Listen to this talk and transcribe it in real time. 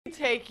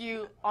take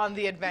you on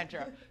the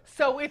adventure.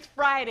 So it's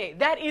Friday.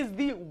 That is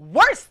the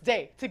worst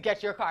day to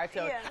get your car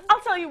towed. Yes. I'll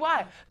tell you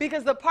why.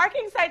 Because the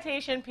parking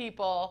citation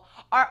people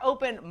are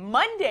open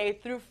Monday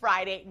through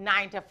Friday,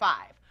 9 to 5.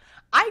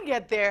 I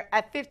get there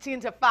at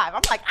 15 to 5.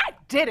 I'm like, I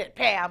did it,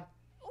 Pam.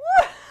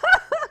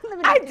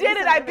 I did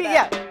it.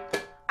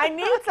 I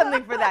need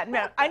something for that.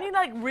 No, I need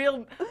like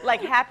real,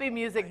 like happy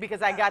music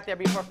because I got there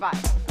before 5.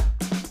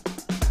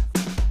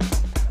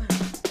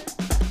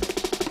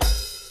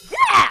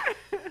 Yeah!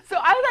 So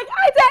I was like,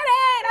 I did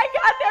it! I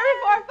got there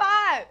before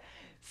 5.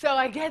 So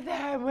I get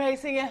there, I'm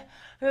racing it.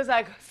 It was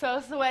like so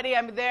sweaty.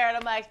 I'm there and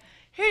I'm like,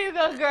 here you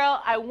go,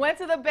 girl. I went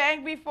to the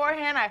bank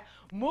beforehand. I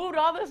moved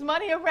all this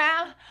money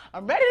around.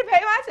 I'm ready to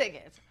pay my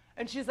tickets.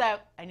 And she's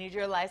like, I need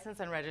your license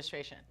and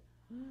registration.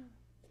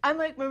 I'm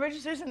like, my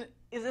registration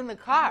is in the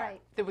car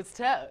that was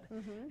towed.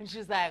 And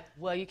she's like,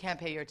 well, you can't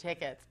pay your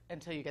tickets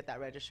until you get that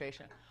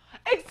registration.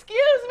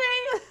 Excuse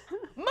me?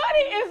 Money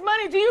is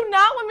money. Do you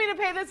not want me to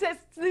pay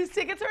these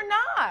tickets or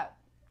not?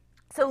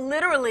 So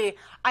literally,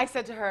 I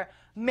said to her,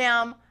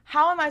 ma'am,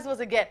 how am I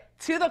supposed to get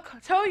to the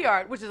tow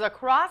yard, which is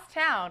across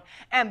town,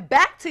 and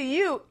back to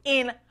you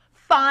in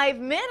 5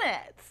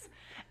 minutes?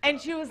 And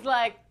she was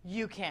like,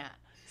 you can't.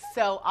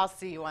 So I'll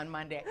see you on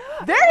Monday.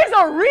 There is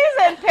a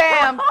reason,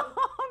 Pam.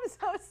 I'm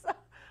so sorry.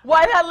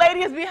 Why that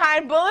lady is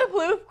behind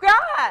bulletproof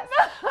glass.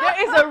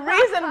 There is a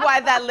reason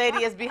why that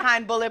lady is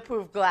behind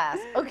bulletproof glass,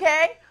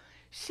 okay?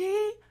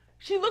 She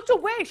looked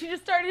away. She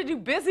just started to do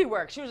busy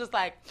work. She was just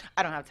like,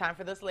 I don't have time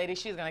for this lady.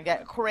 She's going to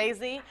get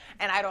crazy,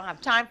 and I don't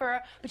have time for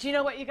her. But you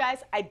know what, you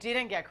guys? I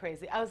didn't get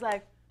crazy. I was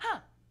like,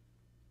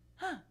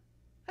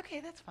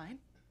 okay, that's fine.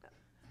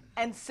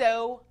 And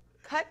so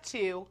cut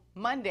to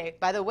Monday.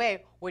 By the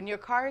way, when your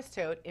car is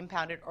towed,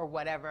 impounded, or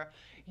whatever,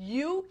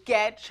 you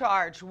get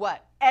charged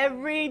what?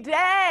 Every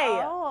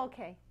day. Oh,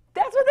 okay.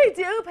 That's what they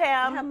do,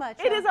 Pam. How much?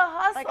 It is a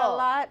hustle. Like a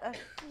lot?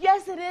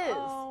 Yes, it is.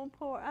 Oh,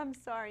 poor. I'm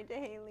sorry,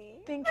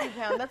 Dahéli. Thank you,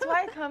 Pam. That's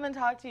why I come and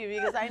talk to you,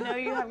 because I know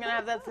you're going to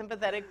have that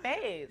sympathetic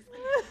face.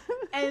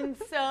 And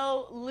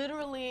so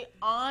literally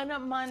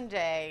on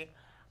Monday,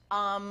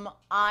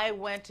 I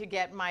went to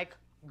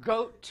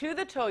go to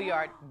the tow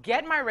yard,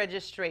 get my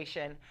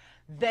registration,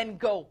 then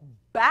go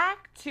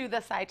back to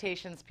the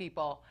citations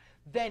people,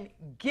 then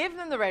give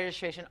them the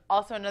registration.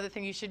 Also, another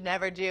thing you should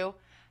never do,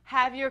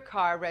 have your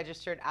car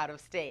registered out of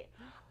state.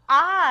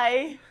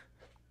 I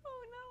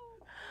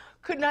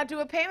could not do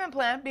a payment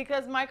plan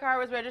because my car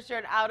was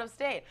registered out of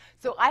state.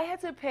 So I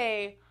had to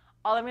pay,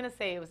 all I'm going to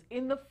say, it was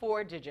in the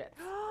 4 digits.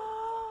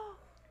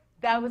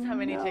 That was how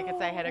many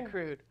tickets I had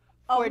accrued.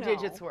 4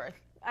 digits worth.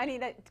 I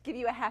need to give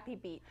you a happy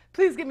beat.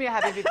 Please give me a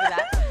happy beat for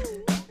that.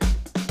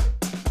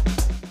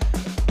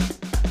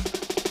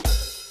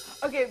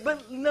 Okay,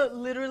 but no,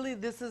 literally,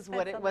 this is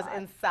what it was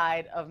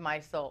inside of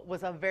my soul.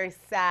 Was a very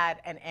sad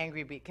and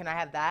angry beat. Can I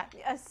have that?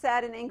 A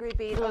sad and angry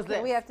beat. Was Okay,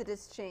 this. we have to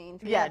just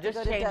change. Yeah,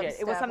 just change it.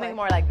 It was something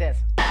more like this.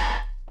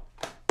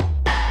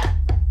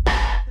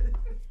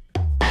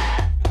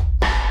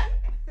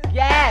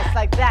 Yes,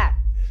 like that.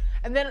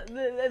 And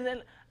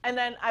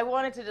then I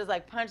wanted to just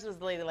like punch this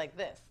lady like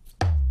this.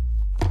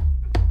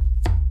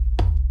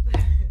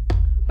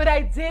 But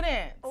I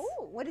didn't.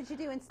 Oh, what did you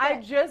do instead?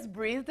 I just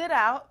breathed it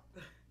out.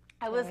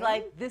 I was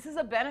like, this is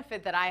a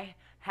benefit that I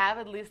have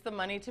at least the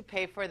money to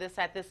pay for this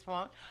at this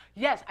point.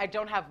 Yes, I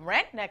don't have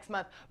rent next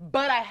month,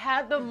 but I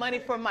have the money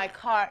for my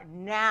car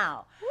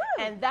now.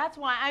 Woo. And that's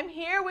why I'm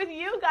here with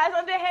you guys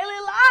on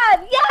Dahéli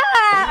Live.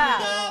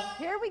 Yeah!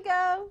 Here we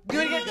go.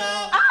 Do it again.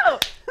 Oh!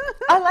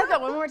 I like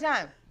that. One more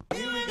time.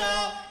 Here we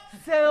go.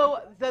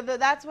 So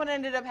that's what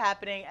ended up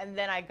happening, and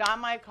then I got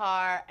my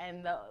car,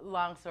 and the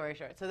long story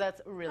short. So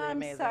that's really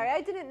amazing. I'm sorry.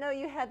 I didn't know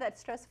you had that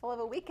stressful of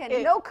a weekend.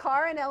 No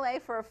car in LA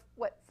for,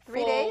 what,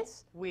 3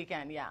 days?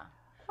 Weekend, yeah.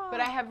 Oh. But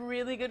I have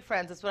really good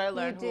friends. That's what I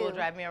learned, who will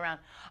drive me around.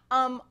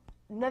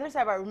 Another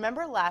sidebar.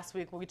 Remember last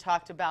week when we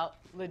talked about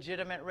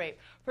legitimate rape?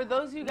 For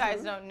those of you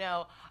guys don't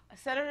know,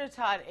 Senator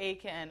Todd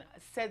Aiken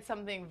said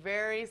something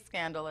very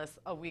scandalous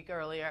a week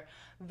earlier,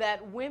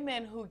 that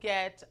women who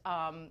get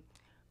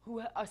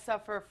who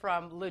suffer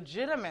from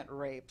legitimate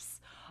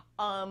rapes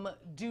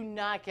do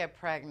not get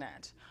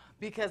pregnant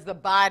because the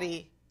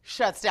body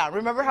shuts down.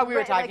 Remember how we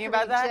were talking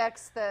about that?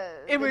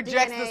 It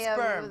rejects the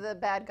sperm of the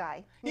bad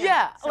guy.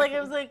 Yeah, like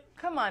it was like,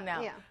 come on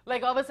now. Yeah.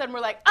 Like all of a sudden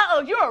we're like,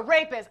 uh-oh, you're a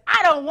rapist. I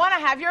don't want to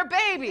have your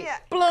baby. Yeah.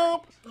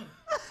 Bloop.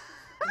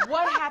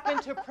 What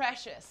happened to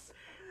Precious?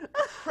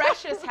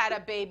 Precious had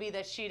a baby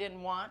that she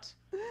didn't want.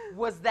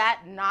 Was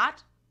that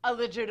not a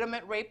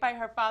legitimate rape by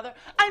her father?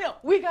 I know,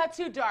 we got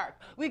too dark.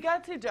 We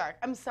got too dark.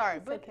 I'm sorry,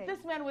 but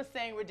this man was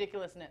saying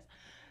ridiculousness.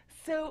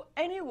 So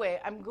anyway,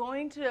 I'm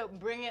going to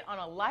bring it on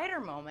a lighter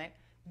moment.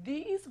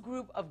 These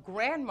group of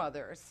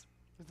grandmothers,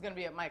 this is going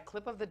to be my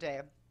clip of the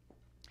day,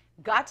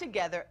 got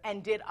together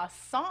and did a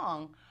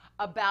song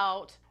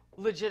about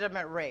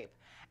legitimate rape.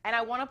 And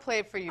I want to play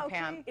it for you,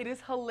 Pam. It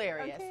is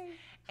hilarious.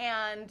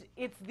 And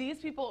it's these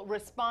people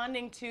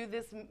responding to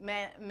this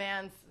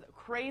man's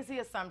crazy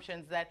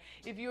assumptions that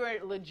if you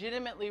are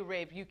legitimately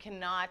raped, you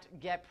cannot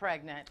get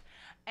pregnant.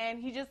 And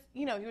he just,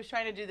 he was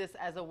trying to do this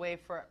as a way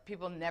for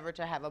people never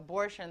to have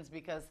abortions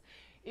because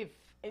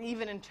and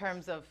even in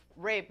terms of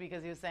rape,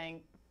 because he was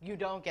saying you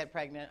don't get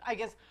pregnant. I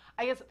guess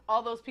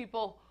all those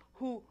people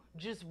who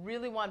just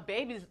really want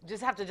babies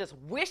just have to just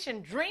wish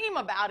and dream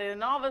about it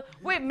and all of it.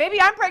 Wait, maybe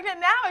I'm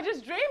pregnant now. I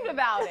just dreamed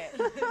about it.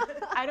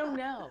 I don't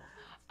know.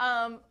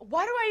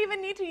 Why do I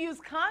even need to use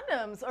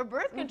condoms or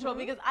birth control?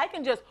 Because I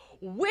can just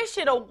wish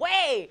it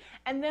away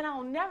and then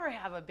I'll never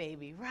have a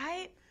baby,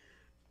 right?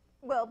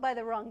 Well, by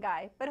the wrong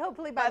guy, but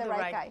hopefully by the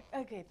right guy.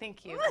 Okay,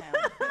 thank you,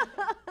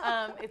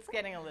 Pam. It's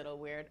getting a little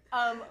weird.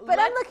 But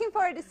I'm looking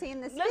forward to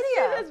seeing this video. Let's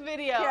see this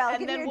video, Here,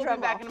 and then we'll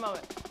be back in a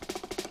moment.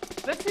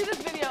 Let's see this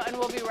video, and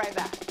we'll be right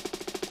back.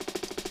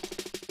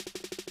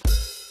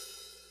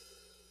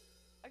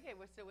 Okay,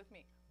 we're still with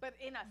me. But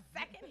in a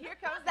second, here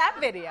comes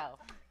that video.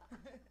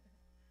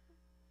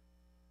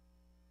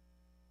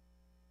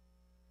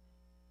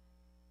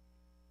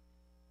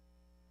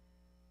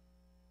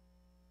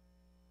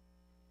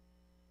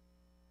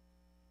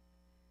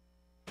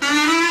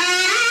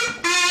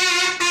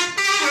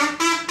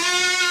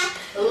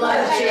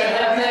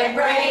 Legitimate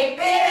rape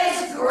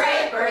is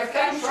great birth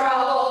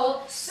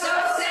control. So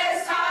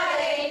says Todd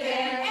Aiken,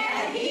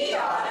 and he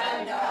ought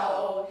to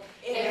know.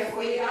 If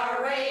we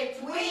are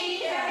raped, we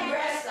can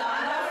rest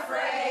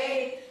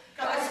unafraid.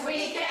 'Cause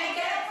we can't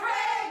get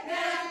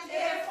pregnant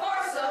if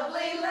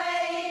forcibly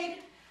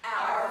laid.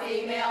 Our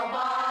female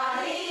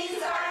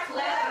bodies are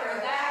clever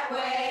that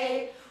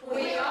way.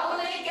 We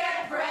only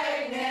get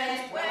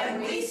pregnant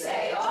when we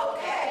say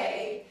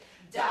okay.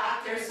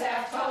 Doctors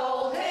have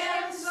told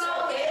him,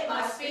 so it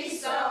must be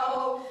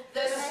so.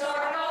 The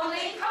stork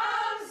only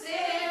comes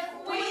if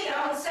we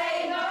don't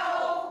say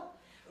no.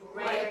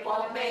 Rape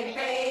won't make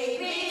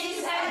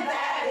babies, and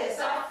that is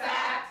a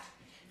fact.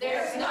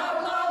 There's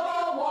no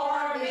global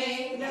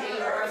warming,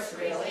 the earth's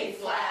really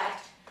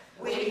flat.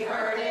 We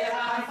heard it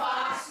on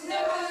Fox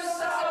News,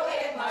 so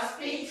it must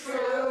be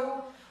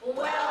true.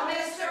 Well,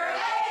 Mr.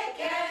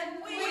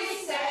 Aiken,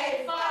 we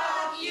say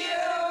fuck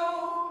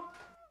you.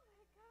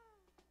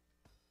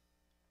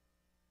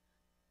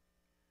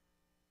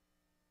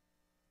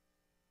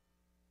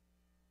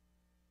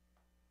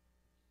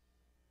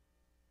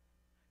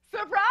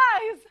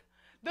 Surprise!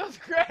 Those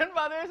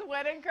grandmothers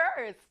went and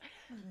cursed.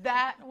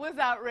 That was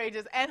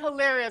outrageous and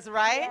hilarious,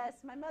 right?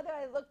 Yes, my mother,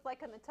 I looked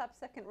like on the top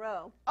second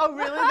row. Oh,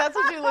 really? That's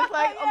what you look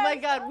like? Oh, my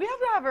Yes. God. We have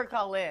to have her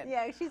call in.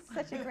 Yeah, she's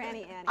such a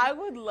granny Annie. I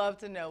would love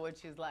to know what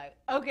she's like.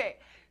 Okay,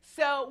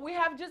 so we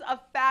have just a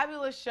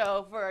fabulous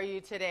show for you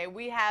today.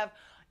 We have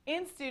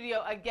in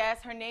studio a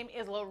guest. Her name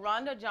is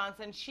LaRhonda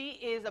Johnson. She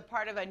is a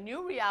part of a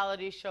new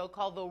reality show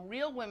called The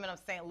Real Women of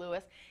St.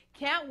 Louis.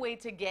 Can't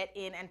wait to get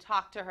in and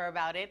talk to her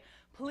about it.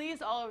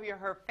 Please, all of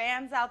her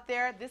fans out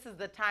there, this is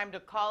the time to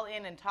call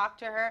in and talk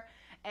to her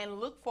and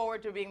look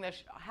forward to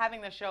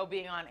having the show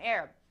being on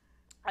air.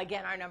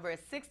 Again, our number is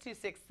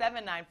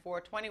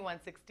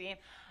 626-794-2116.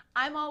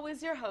 I'm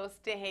always your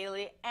host,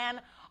 Daheli,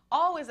 and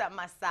always at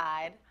my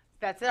side,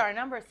 that's it, our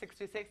number is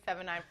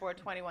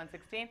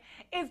 626-794-2116,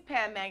 is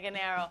Pam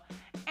Manganaro.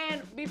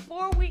 And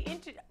before we do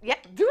it again,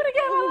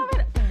 I love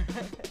it.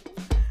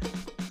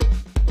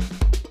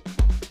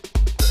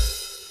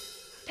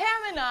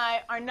 Pam and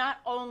I are not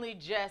only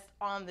just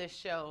on this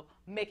show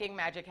making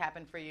magic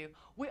happen for you,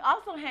 we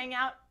also hang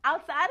out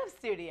outside of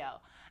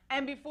studio.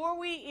 And before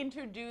we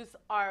introduce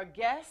our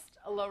guest,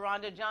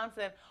 LaRhonda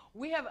Johnson,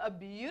 we have a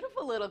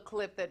beautiful little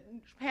clip that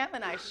Pam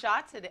and I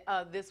shot today,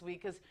 this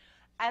week, because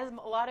as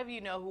a lot of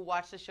you know who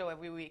watch the show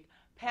every week,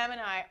 Pam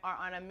and I are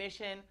on a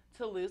mission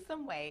to lose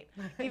some weight,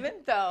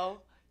 even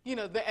though,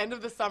 the end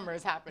of the summer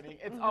is happening.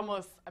 It's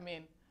almost,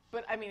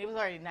 but it was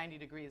already 90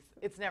 degrees.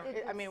 It's never,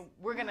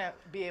 we're going to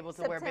be able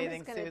to wear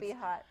bathing suits. September's going to be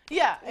hot.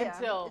 Yeah,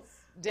 until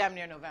damn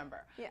near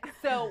November. Yeah.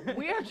 So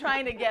we are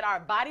trying to get our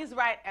bodies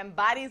right and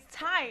bodies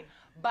tight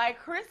by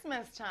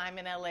Christmas time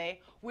in LA,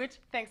 which,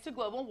 thanks to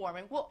global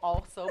warming, will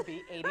also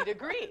be 80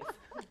 degrees,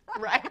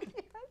 right?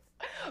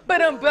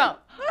 But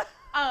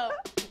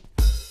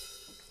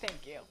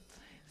thank you.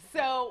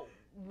 So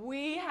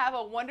we have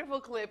a wonderful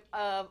clip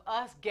of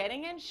us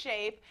getting in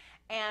shape,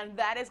 and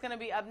that is going to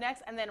be up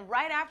next. And then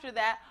right after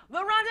that,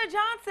 LaRhonda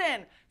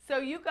Johnson. So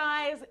you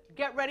guys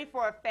get ready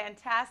for a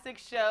fantastic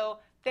show.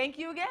 Thank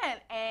you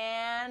again,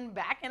 and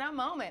back in a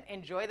moment.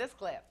 Enjoy this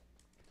clip.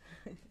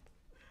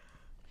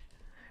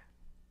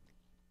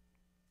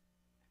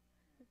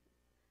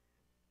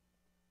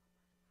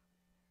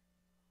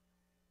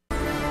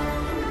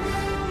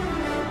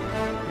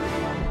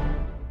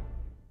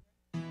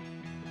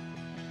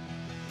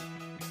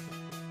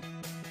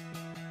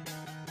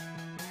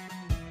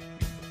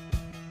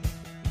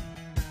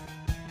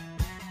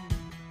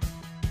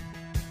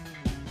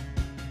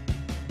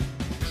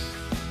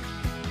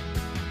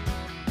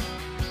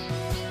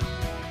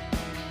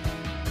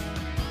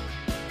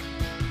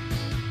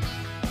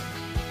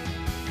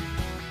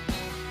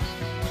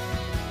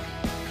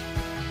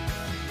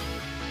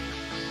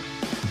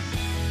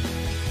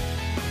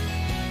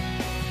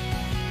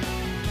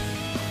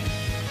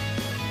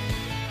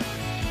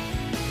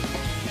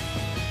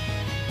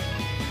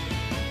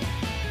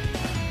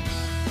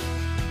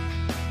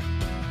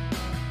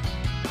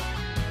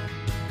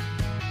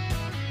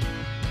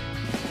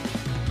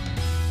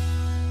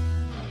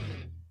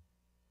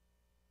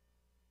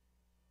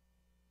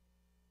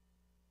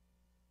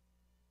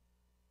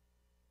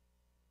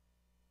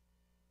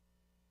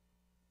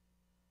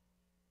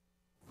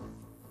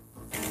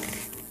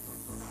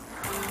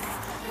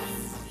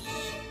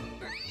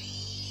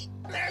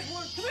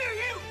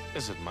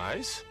 Is it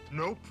mice?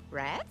 Nope.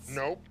 Rats?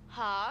 Nope.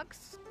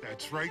 Hogs?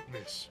 That's right,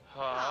 miss.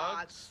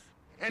 Hogs?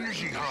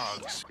 Energy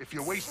hogs. If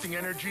you're wasting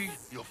energy,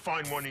 you'll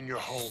find one in your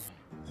home.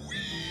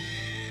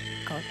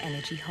 Got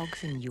energy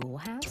hogs in your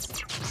house?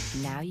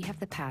 Now you have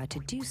the power to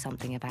do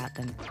something about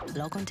them.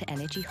 Log on to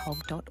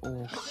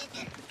energyhog.org.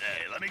 Hey,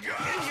 let me go.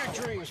 In your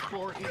dreams,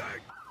 Porky.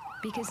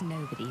 Because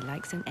nobody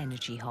likes an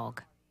energy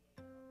hog.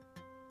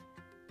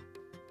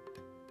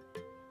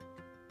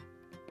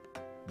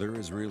 There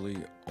is really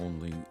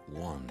only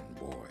one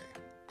boy.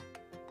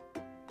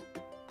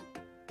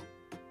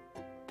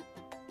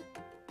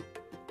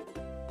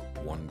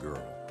 One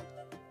girl.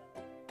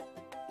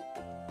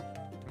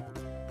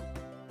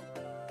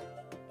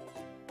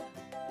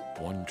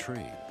 One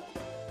tree.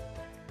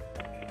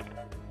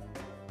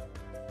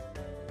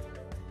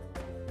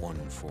 One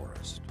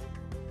forest.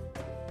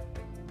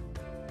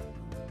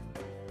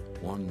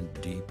 One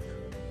deep,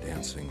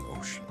 dancing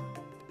ocean.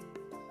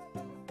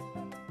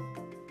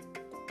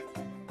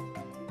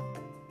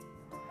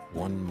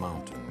 One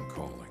mountain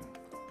calling.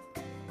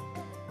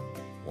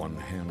 One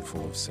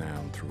handful of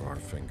sand through our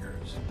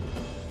fingers.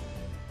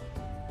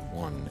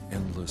 One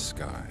endless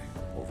sky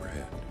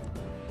overhead.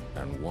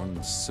 And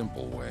one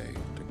simple way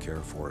to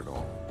care for it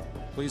all.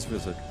 Please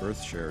visit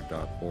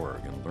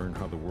earthshare.org and learn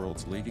how the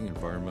world's leading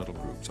environmental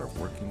groups are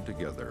working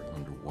together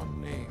under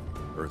one name.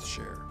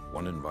 Earthshare,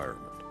 one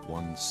environment,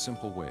 one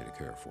simple way to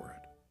care for it.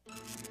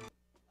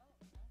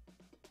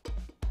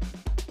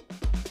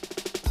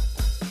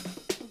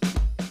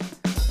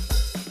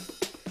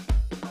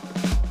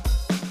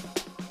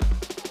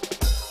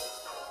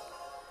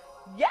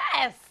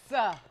 Yes!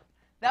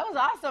 That was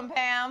awesome,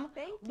 Pam.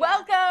 Thank you.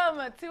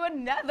 Welcome to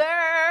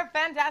another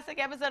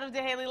fantastic episode of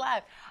Dahéli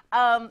Live.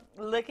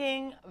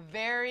 Looking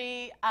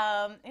very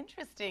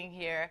interesting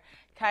here.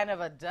 Kind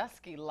of a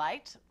dusky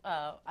light.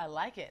 I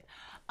like it.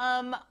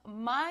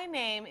 My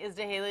name is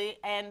Daheli,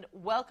 and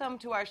welcome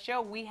to our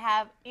show. We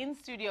have in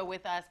studio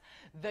with us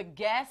the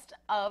guest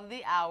of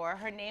the hour.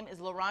 Her name is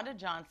LaRhonda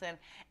Johnson,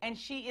 and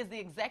she is the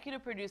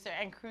executive producer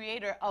and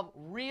creator of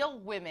Real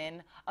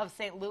Women of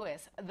St.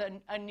 Louis,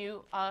 a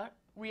new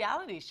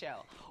reality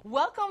show.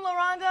 Welcome,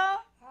 LaRhonda.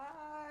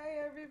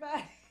 Hi,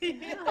 everybody. This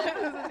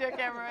is your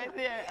camera right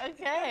there.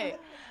 Okay.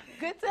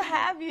 Good to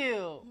have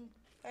you.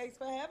 Thanks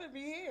for having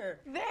me here.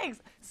 Thanks.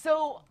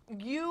 So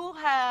you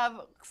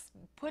have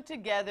put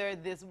together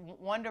this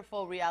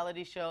wonderful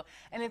reality show,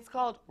 and it's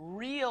called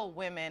Real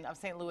Women of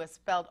St. Louis,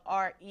 spelled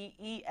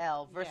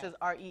R-E-E-L versus Yes.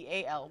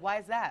 R-E-A-L. Why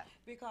is that?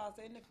 Because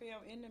in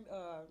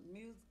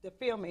the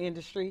film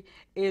industry,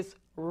 it's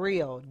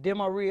real.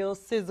 Demo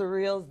reels, scissor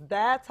reels.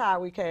 That's how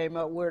we came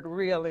up with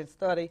real and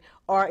study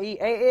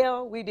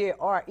R-E-A-L. We did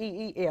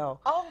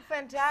R-E-E-L. Oh,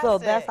 fantastic. So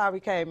that's how we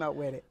came up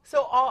with it.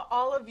 So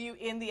all of you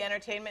in the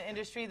entertainment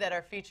industry that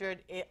are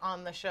featured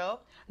on the show?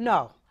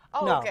 No.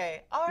 Oh, no,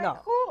 okay. All right, no.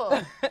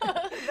 cool.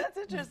 That's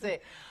interesting.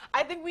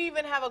 I think we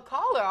even have a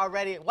caller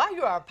already. Wow,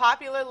 you are a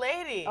popular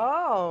lady.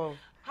 Oh.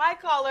 Hi,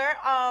 caller.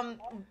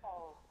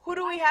 Who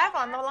do we have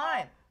on the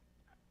line?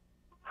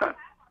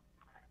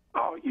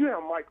 Oh, you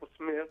have Michael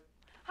Smith.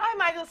 Hi,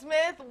 Michael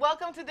Smith.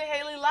 Welcome to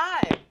Dahéli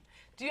Live.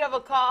 Do you have a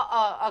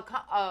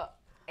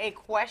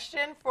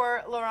question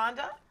for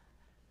LaRhonda?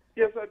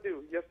 Yes, I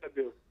do. Yes, I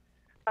do.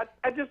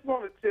 I just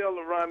want to tell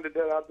LaRhonda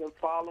that I've been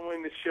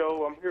following the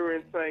show. I'm here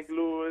in St.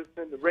 Louis,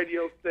 and the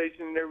radio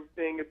station and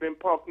everything have been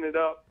pumping it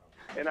up.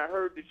 And I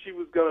heard that she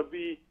was going to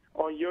be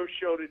on your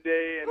show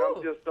today, and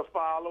I'm just a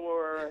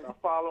follower, and I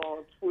follow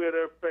on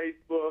Twitter,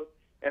 Facebook,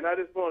 and I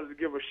just wanted to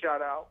give her a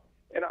shout-out.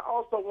 And I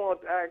also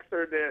wanted to ask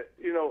her,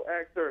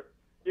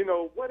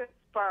 what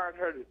inspired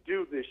her to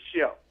do this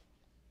show?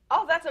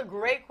 Oh, that's a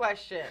great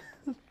question.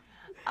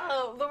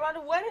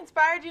 LaRhonda, what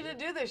inspired you to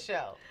do this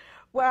show?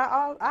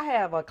 Well, I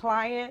have a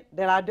client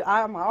that I do.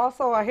 I'm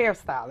also a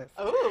hairstylist.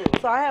 Ooh.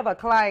 So I have a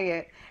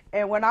client,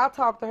 and when I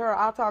talk to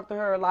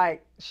her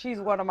like she's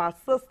one of my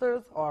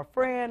sisters or a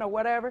friend or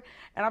whatever,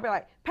 and I'll be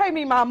like, pay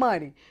me my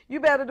money. You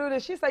better do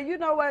this. She say, you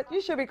know what?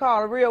 You should be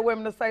called Real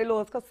Women of St.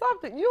 Louis because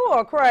you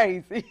are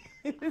crazy.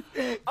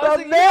 So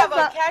you have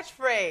a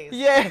catchphrase.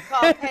 Yeah.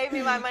 Called Pay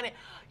Me My Money.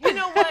 You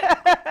know what?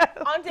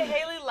 On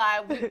Dahéli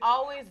Live, we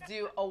always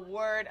do a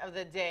word of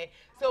the day.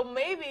 So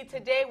maybe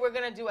today we're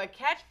going to do a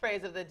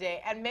catchphrase of the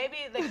day, and maybe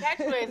the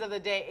catchphrase of the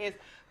day is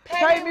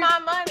Pay Me My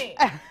Money.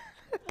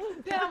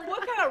 Pam,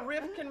 what kind of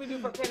riff can we do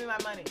for Pay Me My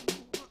Money?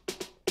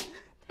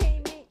 Pay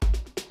me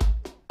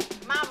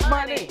my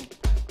money.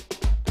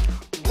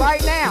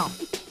 Right now.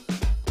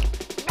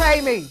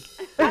 Pay me.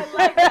 I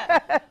like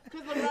that.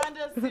 Because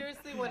LaRhonda,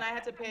 seriously, when I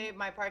had to pay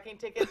my parking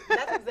ticket,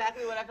 that's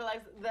exactly what I feel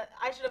like. That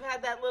I should have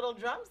had that little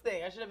drums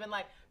thing. I should have been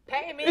like,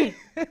 pay me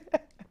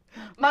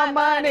my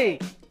money.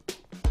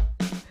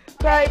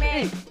 Pay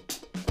me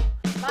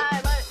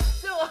my money.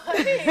 So,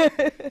 I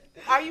mean,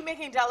 are you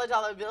making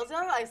dollar bills?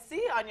 Oh, I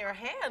see on your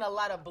hand a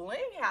lot of bling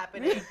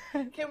happening.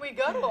 Can we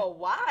go to a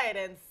wide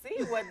and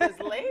see what this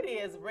lady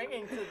is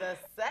bringing to the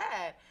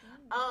set?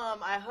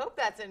 I hope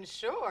that's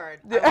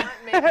insured.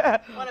 I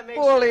want to make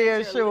fully sure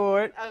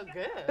insured. Oh,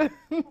 good.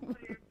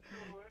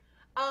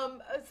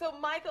 So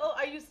Michael,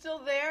 are you still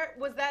there?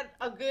 Was that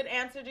a good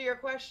answer to your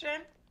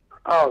question?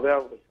 Oh,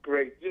 that was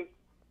great. Just,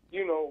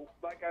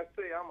 like I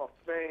say, I'm a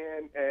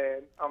fan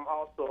and I'm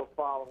also a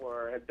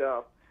follower,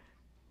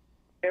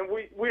 and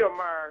we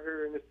admire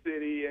her in the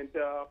city, and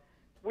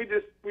we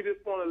just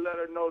want to let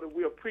her know that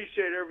we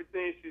appreciate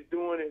everything she's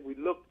doing, and we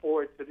look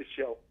forward to the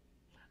show.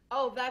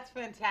 Oh, that's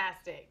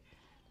fantastic.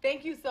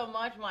 Thank you so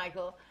much,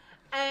 Michael.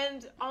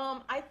 And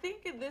I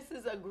think this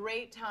is a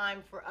great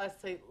time for us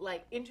to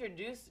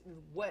introduce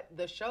what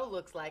the show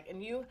looks like.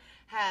 And you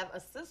have a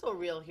sizzle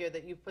reel here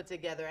that you've put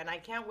together, and I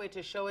can't wait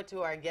to show it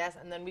to our guests,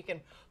 and then we can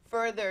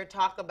further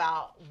talk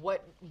about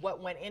what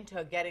went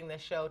into getting the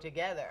show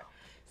together.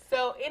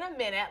 So in a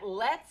minute,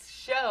 let's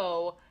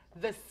show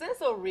the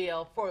sizzle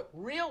reel for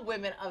Real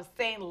Women of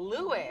St.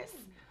 Louis.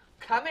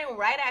 Coming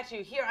right at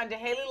you here on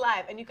Dahéli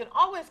Live, and you can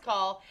always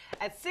call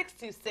at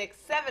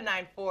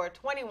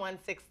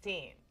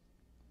 626-794-2116.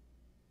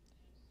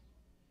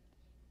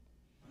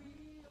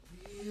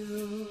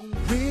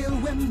 Real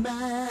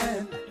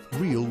women.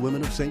 Real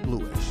women of St.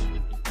 Louis.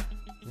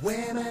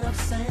 Women of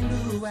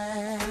St.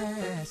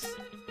 Louis.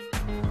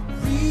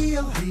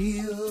 Real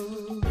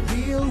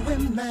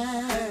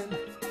women.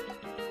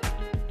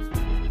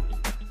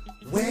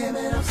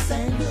 Women of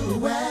St.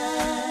 Louis.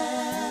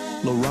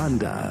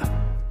 LaRhonda.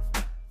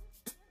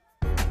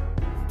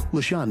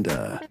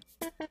 LaShonda.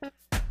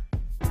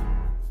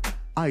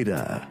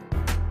 Ida.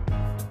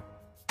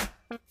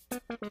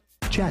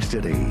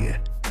 Chastity.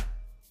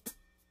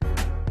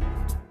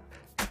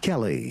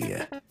 Kelly.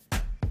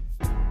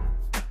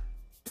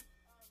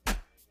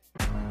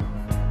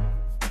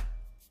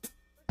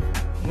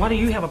 Why do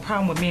you have a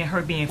problem with me and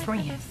her being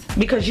friends?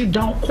 Because you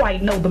don't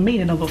quite know the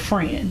meaning of a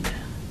friend.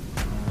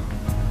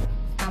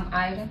 I'm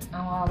Ida.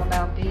 I'm all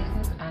about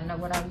business. I know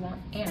what I want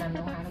and I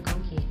know how to go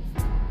get it.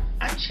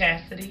 I'm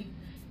Chastity,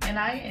 and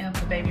I am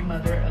the baby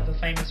mother of a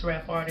famous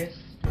rap artist.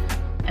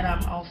 And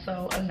I'm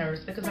also a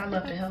nurse because I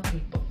love to help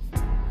people.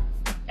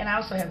 And I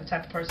also have the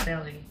type of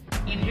personality.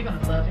 Either you're going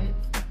to love it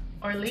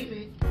or leave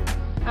it.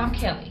 I'm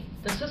Kelly,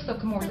 the sister of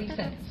Kamora Lee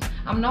Sentence.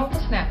 I'm known for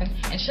snapping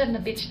and shutting a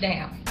bitch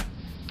down.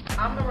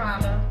 I'm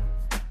LaRhonda,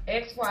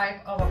 ex-wife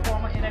of a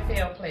former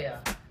NFL player.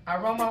 I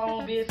run my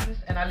own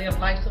business and I live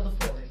life to the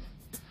fullest.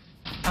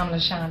 I'm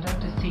LaShonda,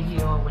 the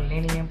CEO of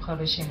Millennium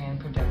Publishing and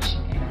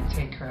Production, and I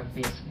take care of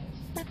business.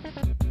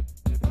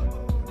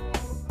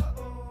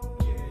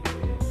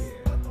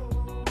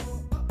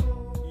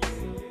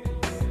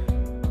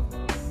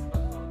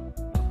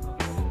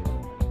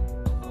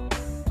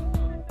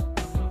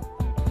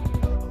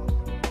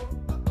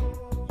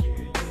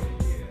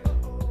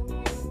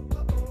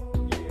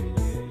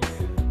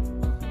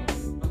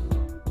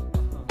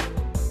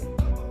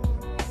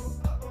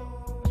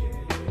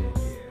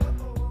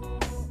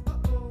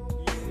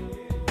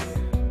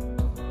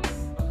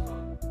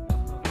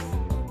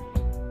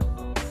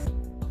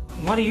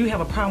 Why do you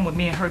have a problem with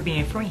me and her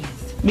being friends?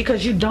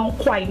 Because you don't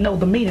quite know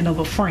the meaning of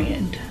a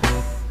friend.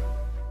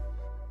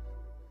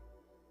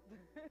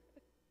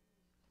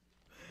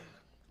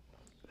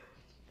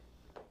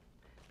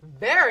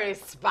 Very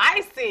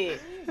spicy.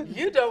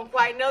 You don't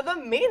quite know the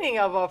meaning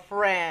of a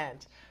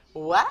friend.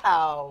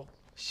 Wow.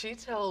 She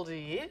told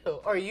you,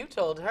 or you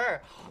told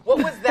her. What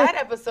was that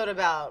episode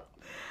about?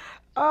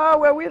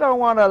 Well, we don't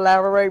want to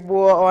elaborate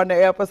more on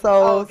the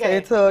episodes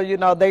until,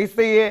 they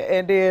see it,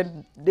 and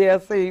then they'll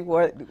see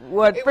what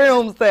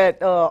films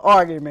that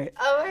argument.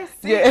 Oh, I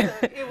see. Yeah.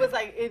 So it was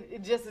like,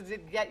 it just to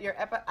get your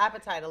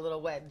appetite a little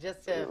wet,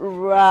 just to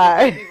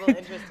right. get people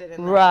interested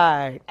in that.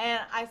 Right.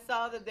 And I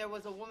saw that there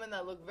was a woman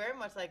that looked very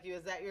much like you.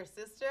 Is that your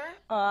sister?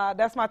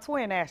 That's my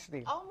twin,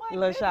 actually. Oh, my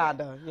LaShonda,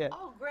 goodness. yeah.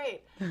 Oh,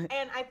 great.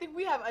 And I think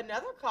we have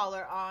another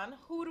caller on.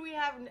 Who do we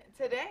have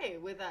today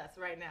with us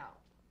right now?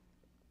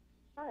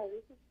 Hi,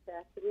 this is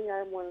Chastity.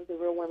 I'm one of the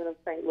Real Women of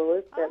St.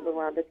 Louis that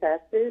LaRhonda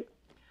casted.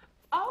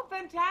 Oh,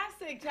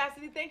 fantastic,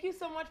 Chastity. Thank you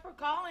so much for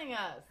calling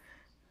us.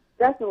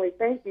 Definitely.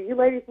 Thank you. You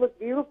ladies look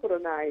beautiful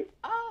tonight.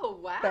 Oh,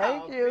 wow.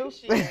 Thank you.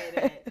 Appreciate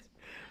it.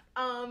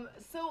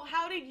 So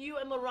how did you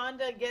and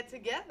LaRhonda get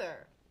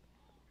together?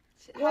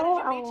 How did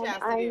you meet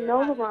Chastity? I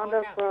know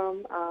LaRhonda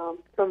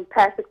from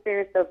past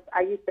experience of, I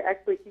used to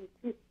actually,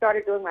 she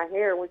started doing my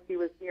hair when she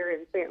was here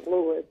in St.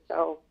 Louis,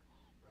 so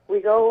we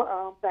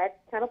go back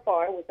kind of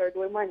far with her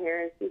doing my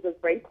hair, and she's a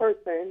great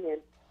person, and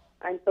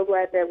I'm so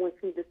glad that when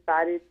she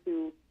decided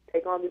to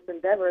take on this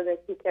endeavor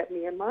that she kept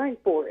me in mind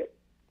for it.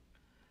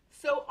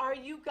 So are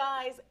you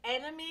guys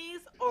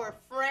enemies or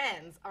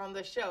friends on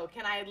the show?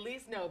 Can I at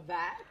least know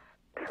that?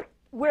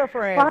 We're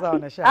friends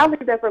on the show. I'll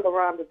leave that for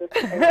LaRhonda to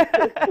say.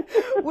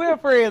 We're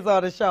friends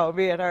on the show.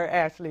 Me and her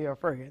actually are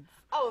friends.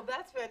 Oh,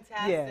 that's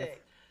fantastic. Yes.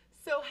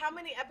 So how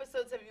many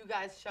episodes have you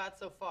guys shot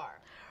so far?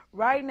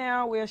 Right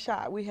now, we have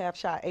shot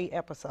 8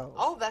 episodes.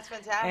 Oh, that's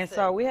fantastic. And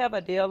so we have a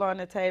deal on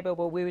the table,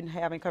 but we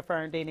haven't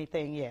confirmed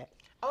anything yet.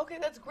 Okay,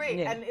 that's great.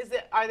 Yeah. And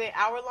are they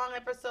hour-long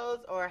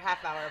episodes or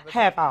half-hour episodes?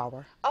 Half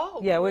hour. Oh,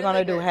 yeah, we're really going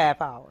to do good.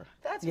 half hour.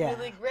 That's yeah.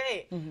 really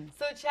great. Mm-hmm.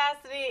 So,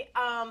 Chastity,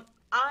 I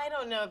I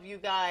don't know if you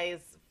guys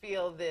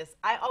feel this.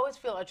 I always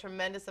feel a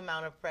tremendous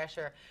amount of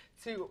pressure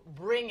to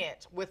bring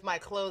it with my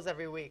clothes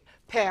every week.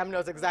 Pam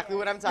knows exactly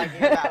what I'm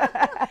talking about.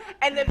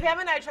 And then Pam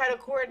and I try to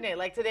coordinate.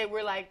 Like today,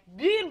 we're like,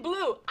 be in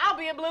blue. I'll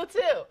be in blue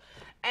too.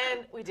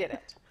 And we did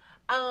it.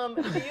 Do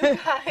you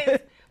guys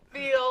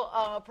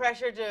feel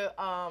pressure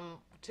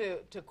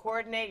to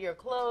coordinate your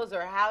clothes,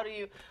 or how do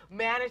you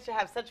manage to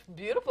have such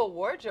beautiful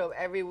wardrobe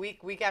every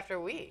week, week after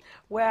week?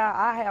 Well,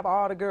 I have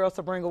all the girls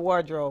to bring a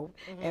wardrobe,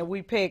 and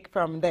we pick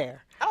from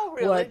there. Oh,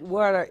 really?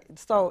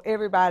 So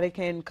everybody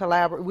can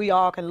collaborate. We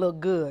all can look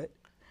good.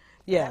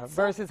 Yeah,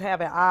 versus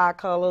having odd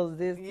colors,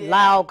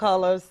 loud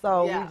colors.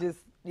 So we just,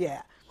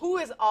 Who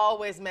is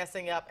always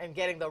messing up and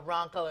getting the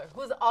wrong color?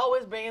 Who's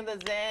always bringing the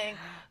zing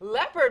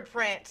leopard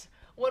print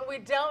when we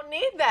don't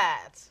need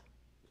that?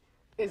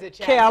 Is it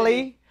Chastity?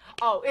 Kelly.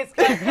 Oh, it's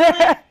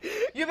Kelly.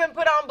 You've been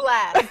put on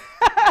blast.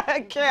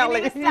 Kelly.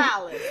 You need a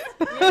stylist.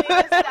 You need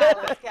a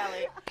stylist,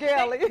 Kelly.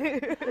 Kelly.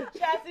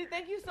 Chastity,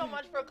 thank you so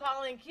much for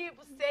calling.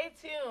 Stay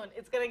tuned.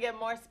 It's going to get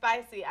more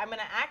spicy. I'm going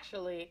to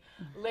actually,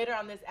 later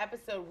on this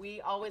episode,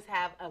 we always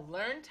have a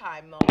learn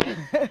time moment.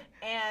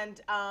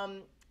 And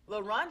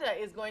LaRhonda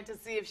is going to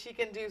see if she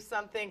can do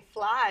something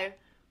fly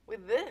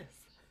with this.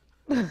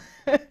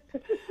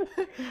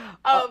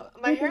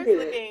 My hair's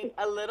looking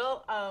a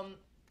little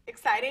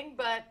exciting,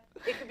 but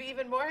it could be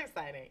even more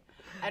exciting.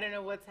 I don't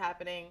know what's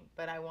happening,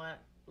 but I want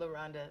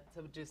LaRhonda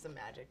to do some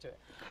magic to it.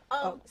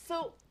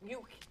 So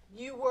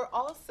you were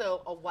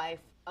also a wife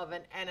of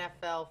an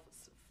NFL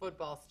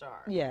football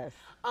star. Yes.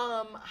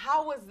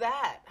 How was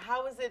that?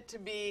 How is it to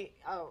be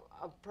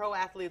a pro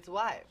athlete's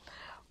wife?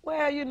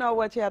 Well, you know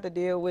what, you have to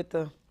deal with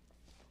the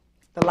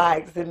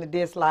likes and the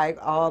dislikes,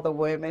 all the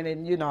women,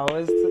 and you know,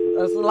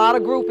 it's a lot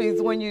of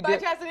groupies when you do. Bye,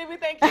 Chastity, we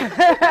thank you.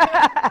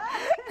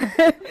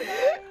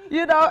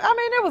 You know, I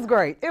mean, it was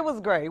great. It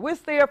was great. We're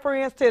still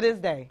friends to this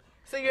day.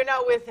 So you're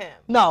not with him?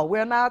 No,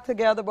 we're not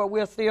together, but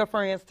we're still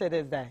friends to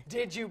this day.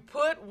 Did you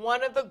put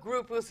one of the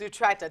groupies who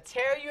tried to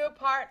tear you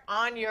apart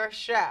on your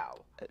show?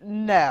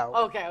 No.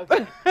 Okay.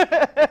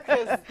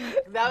 Because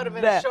that would have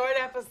been a short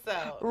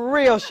episode.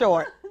 Real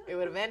short. It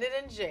would have ended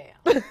in jail.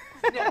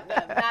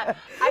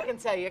 I can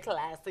tell you're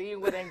classy. You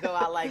wouldn't go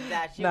out like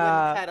that. You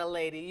wouldn't cut a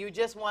lady. You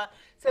just want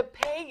to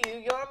pay you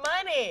your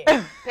money.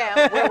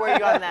 Pam, where were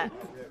you on that?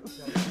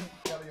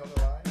 Kelly on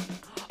the line.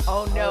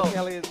 Oh, no.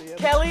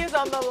 Kelly is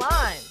on the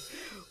line.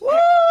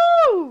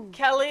 Woo!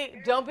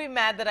 Kelly, don't be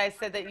mad that I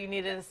said that you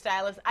needed a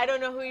stylist. I don't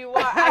know who you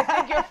are. I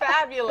think you're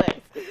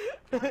fabulous.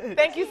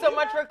 Thank you so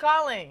much for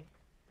calling.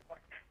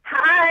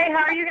 Hi,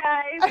 how are you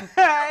guys?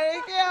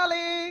 Hey,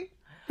 Kelly.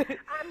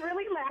 I'm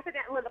really laughing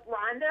at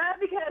LaRhonda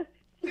because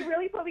she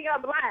really put me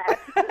on blast.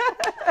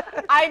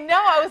 I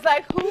know. I was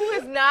like, who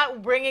is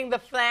not bringing the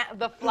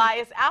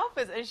flyest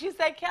outfits? And she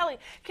said, Kelly,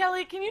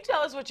 can you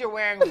tell us what you're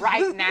wearing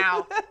right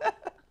now?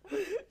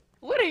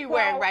 What are you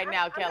wearing right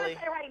now, Kelly?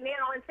 I'm right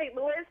now in St.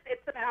 Louis.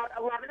 It's about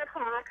 11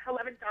 o'clock,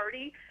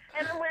 11:30,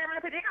 and I'm wearing my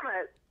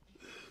pajamas.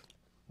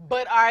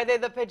 But are they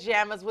the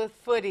pajamas with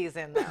footies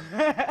in them?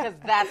 Because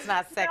that's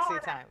not sexy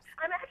times.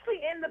 I'm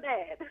actually in the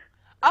bed.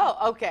 Oh,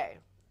 okay.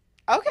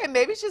 Okay,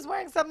 maybe she's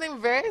wearing something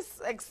very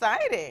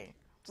exciting.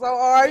 So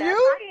are you?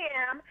 I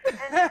am.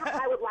 And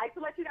I would like to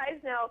let you guys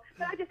know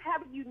that I just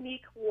have a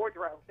unique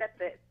wardrobe. That's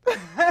it.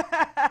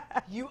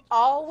 You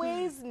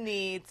always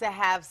need to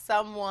have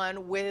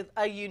someone with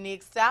a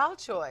unique style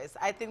choice.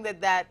 I think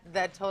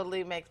that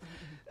totally makes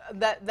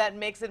that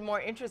makes it more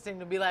interesting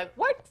to be like,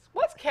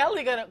 what's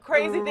Kelly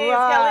crazy things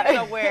Kelly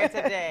gonna wear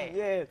today?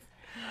 Yes.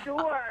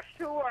 Sure.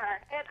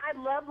 And I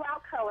love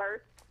loud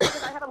colors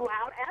because I have a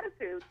loud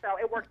attitude, so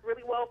it works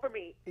really well for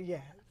me.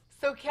 Yes.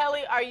 So,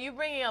 Kelly, are you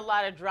bringing a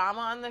lot of drama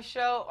on the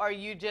show, or are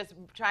you just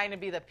trying to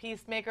be the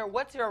peacemaker?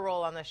 What's your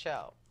role on the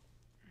show?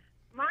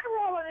 My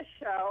role on the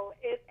show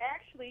is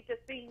actually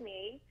just being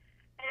me,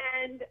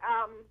 and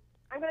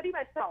I'm going to be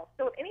myself.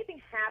 So if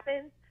anything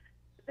happens,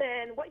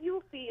 then what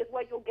you'll see is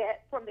what you'll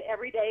get from the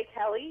everyday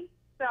Kelly.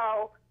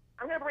 So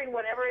I'm going to bring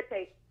whatever it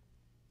takes.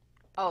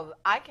 Oh,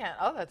 I can't.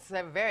 Oh, that's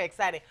very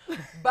exciting.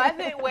 By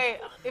the way,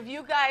 if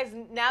you guys,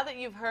 now that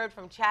you've heard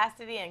from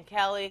Chastity and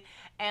Kelly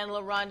and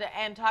LaRhonda,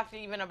 and talked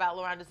even about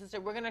LaRhonda's sister,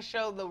 we're going to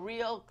show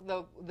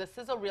the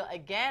sizzle reel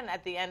again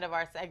at the end of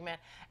our segment,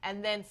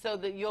 and then so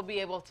that you'll be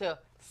able to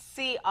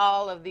see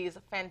all of these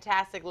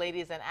fantastic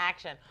ladies in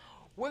action.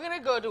 We're going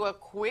to go to a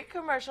quick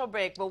commercial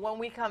break, but when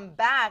we come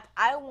back,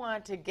 I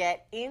want to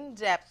get in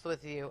depth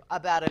with you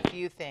about a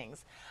few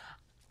things.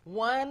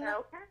 One.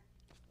 Okay.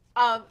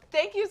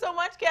 Thank you so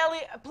much, Kelly.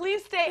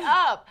 Please stay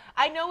up.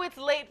 I know it's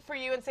late for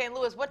you in St.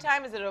 Louis. What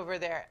time is it over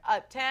there?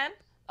 10?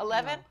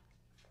 11? No.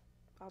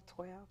 About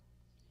 12.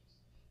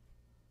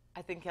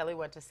 I think Kelly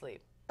went to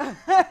sleep.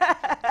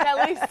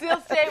 Kelly,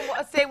 still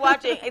stay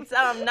watching. It's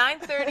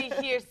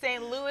 9:30 here,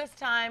 St. Louis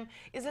time.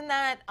 Isn't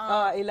that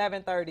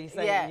 11:30?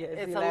 Yeah,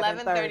 it's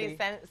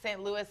 11:30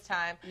 St. Louis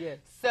time. Yes.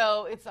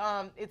 So it's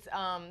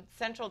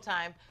Central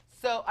time.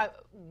 So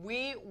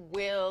we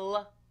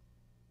will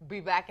be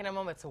back in a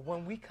moment. So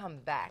when we come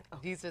back,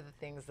 these are the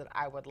things that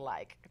I would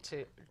like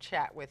to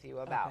chat with you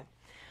about. Okay.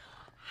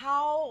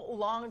 how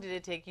long did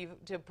it take you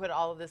to put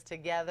all of this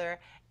together,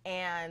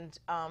 and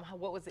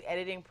what was the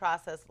editing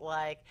process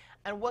like,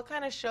 and what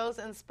kind of shows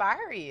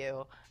inspire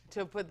you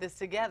to put this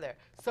together?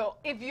 So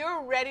if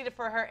you're ready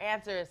for her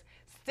answers,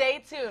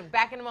 stay tuned.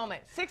 Back in a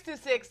moment.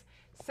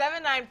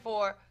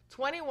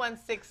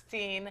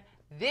 626-794-2116.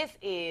 This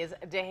is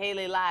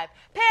Dahéli Live.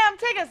 Pam,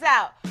 take us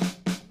out.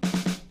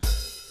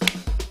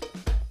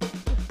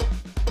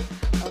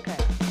 Okay.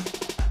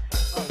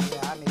 Oh,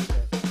 yeah, I need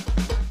this.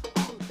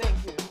 Oh,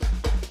 thank you.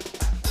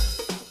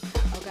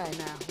 Okay,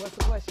 now, what's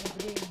the question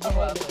again?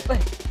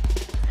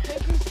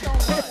 Thank you so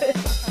much.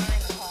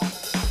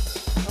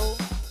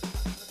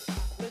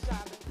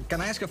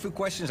 Can I ask a few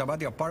questions about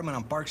the apartment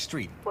on Park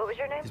Street? What was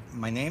your name?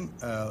 My name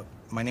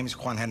is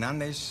Juan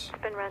Hernandez.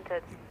 It's been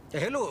rented.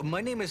 Hello,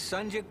 my name is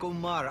Sanjay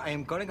Kumar. I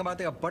am calling about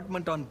the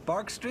apartment on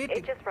Park Street.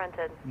 It just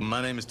rented.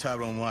 My name is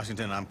Tyrone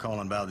Washington. I'm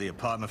calling about the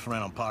apartment for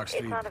rent on Park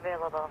Street. It's not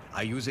available.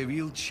 I use a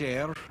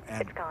wheelchair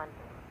and... It's gone.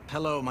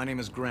 Hello, my name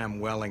is Graham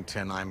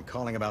Wellington. I'm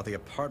calling about the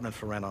apartment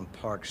for rent on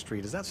Park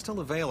Street. Is that still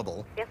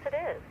available? Yes, it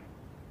is.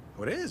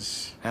 What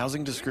is?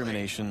 Housing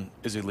discrimination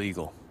is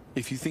illegal.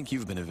 If you think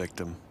you've been a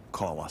victim,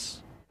 call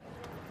us.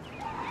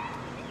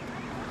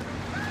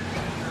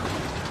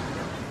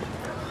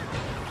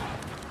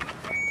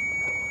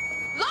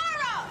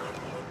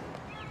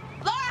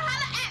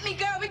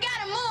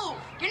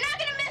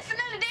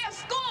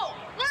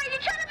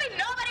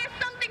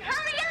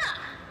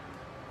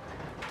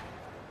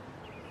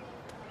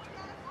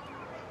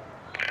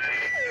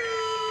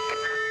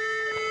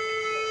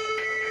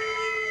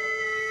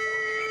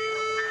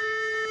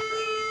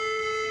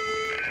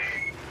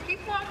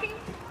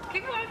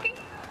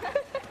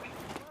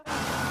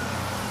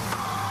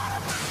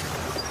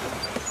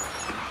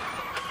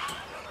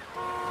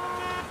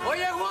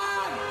 Oye,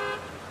 Juan,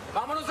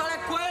 vámonos a la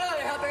escuela,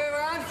 déjate de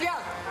vagancia.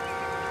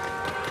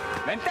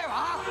 Vente,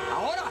 baja,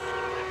 ahora.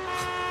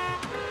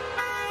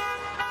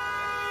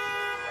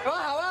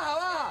 Baja, baja,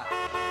 baja.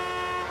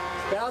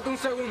 Espérate un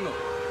segundo.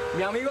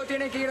 Mi amigo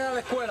tiene que ir a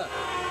la escuela.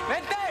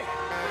 ¡Vente!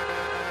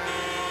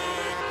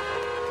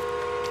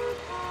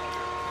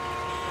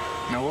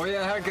 No voy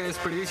a dejar que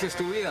desperdicies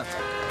tu vida.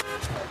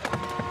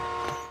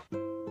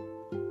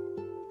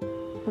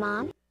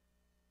 Mom?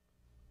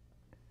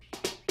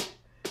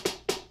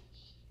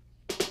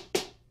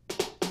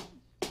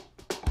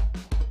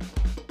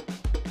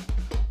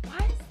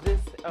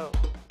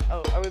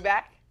 Are we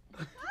back?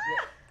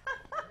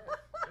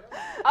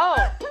 Oh,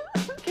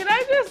 can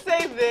I just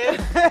say this?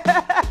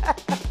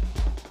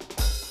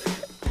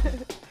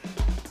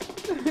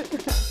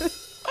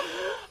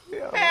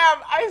 Pam,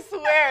 I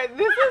swear,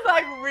 this is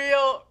like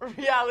real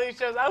reality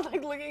shows. I was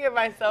like looking at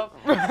myself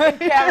in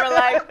camera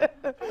like,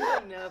 I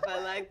don't know if I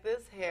like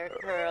this hair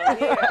curl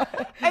here.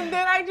 And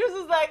then I just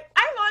was like,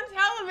 I'm on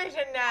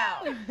television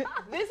now.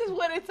 This is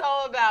what it's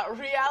all about,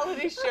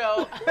 reality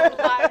show,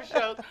 live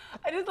shows.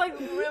 I just like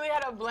really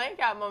had a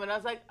blank out moment. I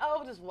was like,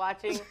 oh, just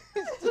watching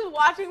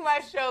my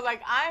show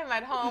like I'm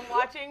at home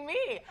watching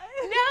me.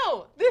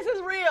 No, this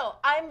is real.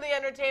 I'm the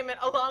entertainment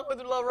along with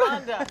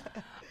LaRhonda.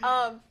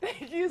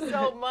 Thank you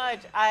so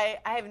much. I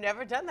have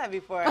never done that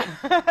before.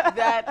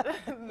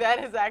 That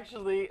has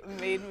actually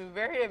made me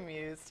very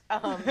amused.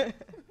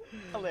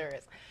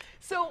 Hilarious.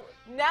 So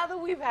now that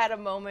we've had a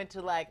moment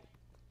to like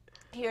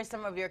hear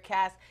some of your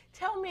cast,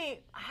 tell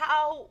me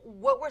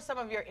what were some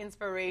of your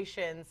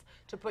inspirations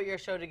to put your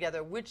show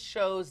together? Which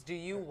shows do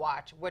you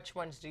watch? Which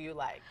ones do you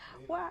like?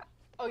 Well,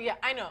 oh yeah,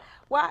 I know.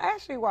 Well, I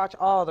actually watch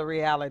all the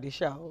reality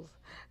shows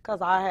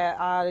because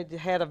I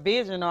had a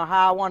vision on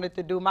how I wanted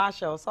to do my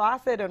show. So I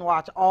sit and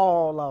watch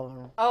all of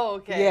them. Oh,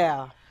 okay.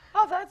 Yeah.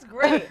 Oh, that's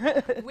great.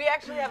 We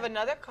actually have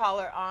another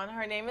caller on.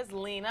 Her name is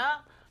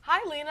Lena.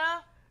 Hi,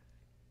 Lena.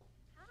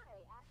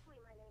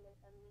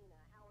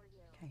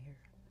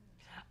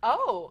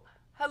 Oh,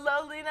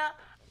 hello, Lena.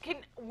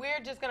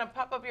 We're just going to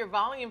pop up your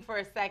volume for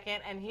a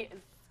second. And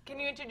can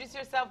you introduce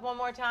yourself one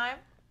more time?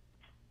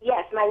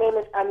 Yes, my name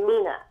is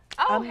Amina.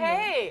 Oh,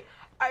 hey.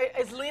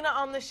 Is Lena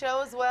on the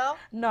show as well?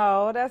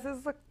 No, that's a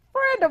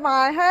friend of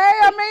mine.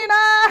 Hey,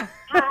 Amina.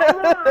 Hi,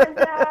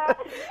 LaRhonda.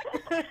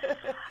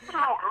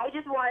 Hi, I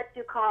just wanted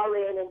to call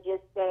in and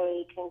just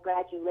say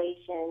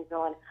congratulations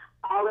on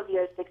all of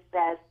your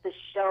success. The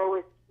show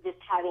is just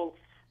having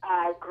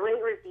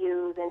great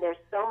reviews, and there's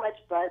so much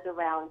buzz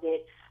around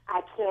it.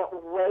 I can't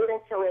wait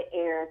until it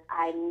airs.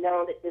 I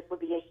know that this will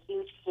be a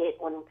huge hit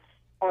on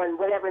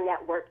whatever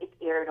network it's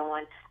aired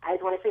on. I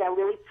just want to say I'm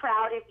really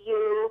proud of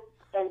you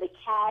and the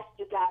cast.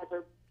 You guys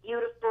are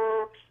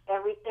beautiful.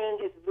 Everything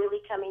is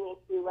really coming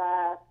into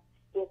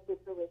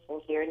fruition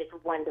here, and it's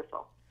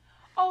wonderful.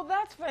 Oh,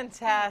 that's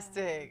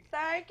fantastic.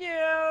 Thank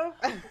you.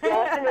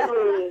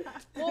 Definitely.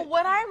 Well,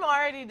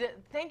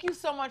 thank you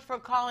so much for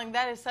calling.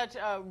 That is that's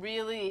a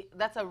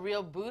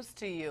real boost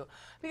to you.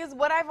 Because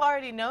what I've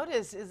already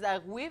noticed is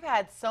that we've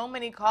had so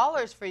many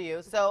callers for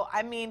you. So,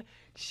 I mean,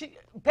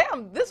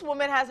 Pam, this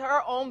woman has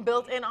her own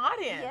built-in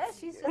audience. Yes,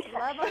 she's just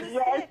love on the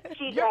Yes,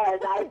 she does.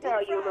 I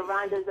tell you,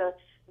 LaRhonda's a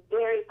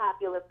very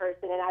popular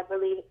person, and I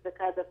believe it's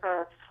because of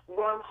her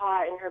warm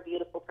heart and her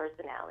beautiful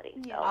personality.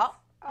 Yes. So.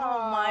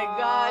 Oh my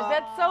gosh,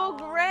 that's so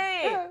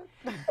great.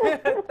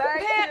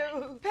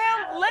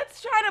 Pam,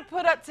 let's try to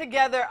put up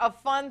together a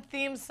fun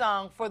theme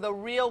song for the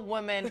real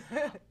women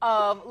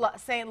of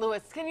St.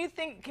 Louis. Can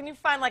you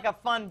find like a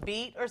fun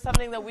beat or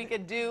something that we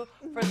could do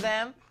for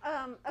them?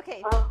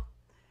 Okay.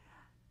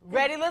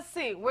 Ready? Let's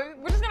see. We're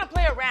just gonna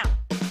play around.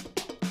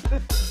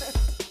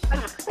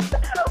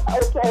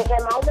 Okay,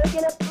 am I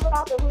making up the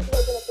rock or who's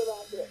making up the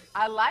rock here?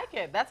 I like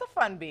it. That's a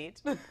fun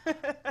beat.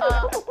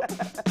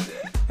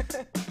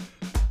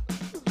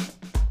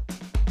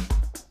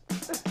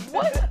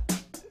 What?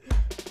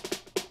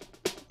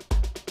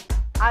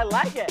 I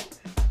like it.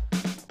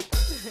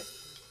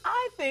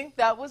 I think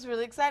that was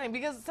really exciting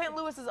because St.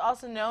 Louis is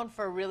also known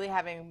for really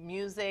having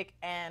music,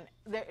 and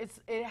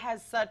it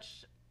has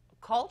such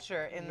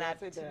culture in that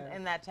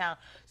town.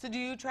 So do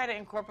you try to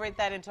incorporate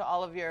that into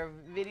all of your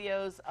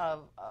videos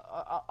of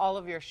all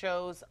of your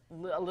shows,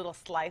 a little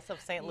slice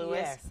of St. Louis?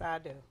 Yes, I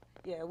do.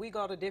 Yeah, we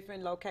go to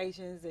different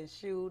locations and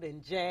shoot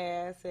and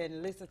jazz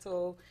and listen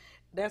to.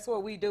 That's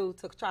what we do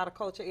to try to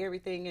culture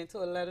everything into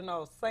a let them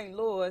know St.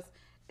 Louis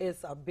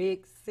is a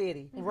big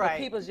city. Right. But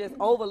people just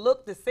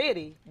overlook the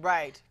city.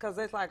 Right. Because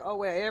it's like, oh,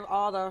 well,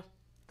 all the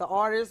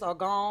artists are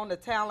gone, the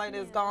talent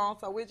is gone,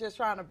 so we're just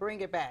trying to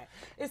bring it back.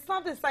 It's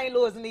something St.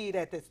 Louis need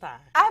at this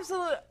time.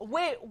 Absolutely.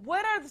 Wait,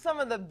 what are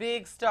some of the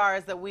big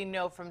stars that we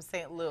know from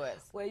St.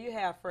 Louis? Well, you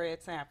have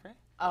Fred Sanford,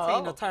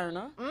 Tina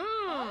Turner,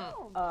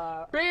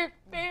 Brad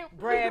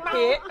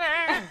Pitt.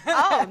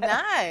 Oh,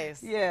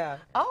 nice. Yeah.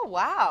 Oh,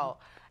 wow.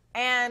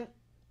 And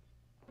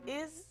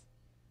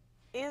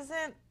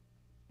isn't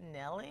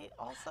Nelly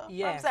also?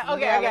 Yes.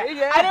 Okay.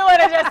 Yeah. I didn't want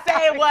to just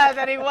say it was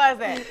and he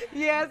wasn't.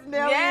 Yes,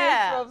 Nelly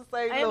is from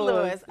St.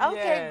 Louis.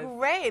 Okay, yes.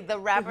 Great. The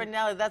rapper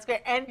Nelly. That's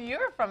great. And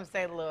you're from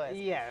St. Louis.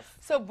 Yes.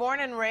 So born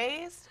and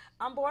raised?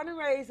 I'm born and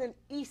raised in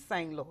East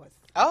St. Louis.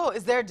 Oh,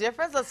 is there a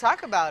difference? Let's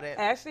talk about it.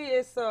 Actually,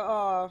 it's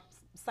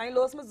St.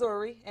 Louis,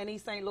 Missouri, and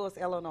East St. Louis,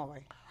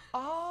 Illinois.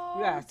 Oh,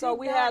 yeah. So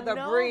we have the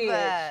bridge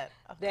that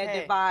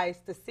divides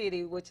the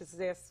city, which is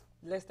just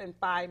less than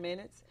 5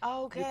 minutes.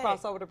 Okay. You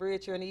cross over the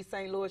bridge, you're in East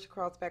St. Louis. You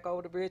cross back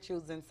over the bridge,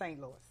 you're in St.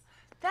 Louis.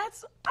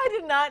 I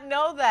did not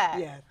know that.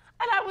 Yes.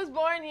 And I was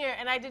born here,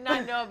 and I did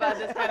not know about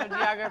this kind of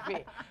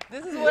geography.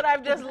 This is what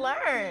I've just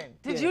learned.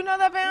 Did you know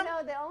that, Pam?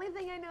 No, the only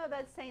thing I know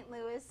about St.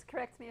 Louis,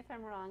 correct me if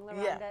I'm wrong,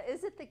 LaRhonda,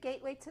 is it the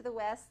gateway to the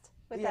west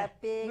with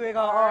that big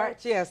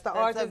arch? Yes, the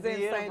arch That's is a in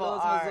St. beautiful Louis,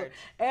 arch. Missouri.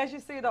 As you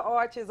see, the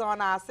arch is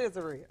on our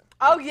scissor reel.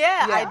 Oh,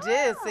 yeah, I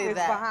did see it's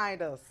that.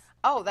 behind us.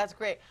 Oh, that's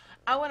great.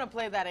 I want to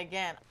play that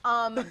again.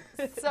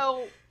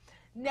 So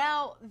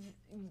now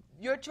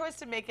your choice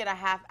to make it a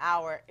half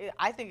hour,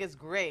 I think is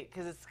great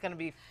because it's going to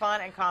be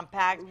fun and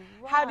compact. Right.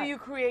 How do you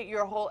create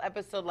your whole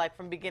episode, like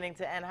from beginning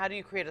to end? How do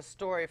you create a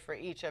story for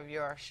each of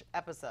your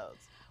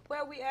episodes?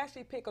 Well, we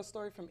actually pick a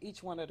story from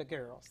each one of the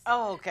girls.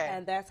 Oh, okay.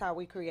 And that's how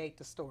we create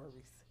the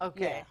stories.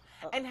 Okay.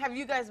 Yeah. And have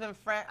you guys been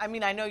friends? I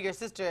mean, I know your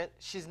sister,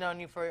 she's known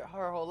you for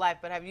her whole life,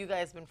 but have you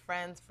guys been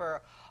friends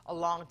for a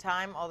long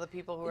time, all the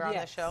people who are on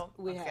the show?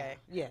 We have.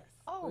 Yes.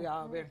 Oh, we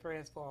all been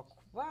friends for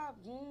quite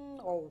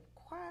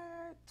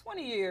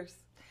 20 years.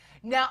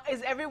 Now,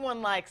 is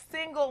everyone like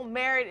single,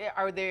 married?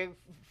 Are they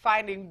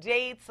finding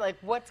dates? Like,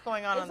 what's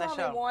going on the show?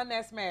 There's only one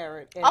that's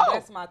married, and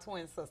that's my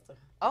twin sister.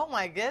 Oh,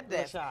 my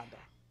goodness. LaRhonda.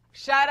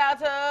 Shout out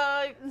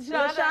to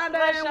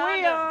LaRhonda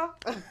and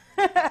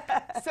Will.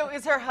 So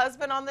is her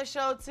husband on the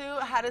show, too?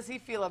 How does he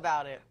feel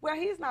about it? Well,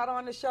 he's not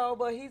on the show,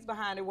 but he's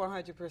behind it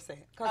 100%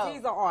 because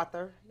he's an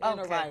author and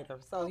a writer,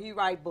 so he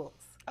writes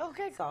books.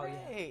 Okay, so, great.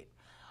 Yeah.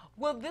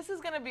 Well, this is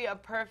going to be a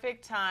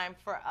perfect time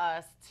for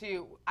us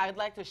I'd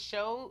like to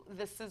show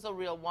the sizzle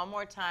reel one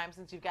more time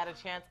since you've got a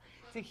chance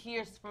to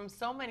hear from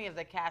so many of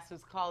the cast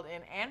who's called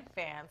in and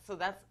fans, so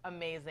that's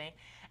amazing.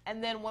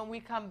 And then when we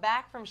come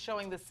back from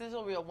showing the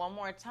sizzle reel one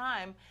more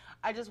time,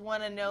 I just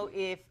want to know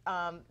if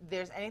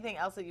there's anything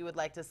else that you would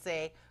like to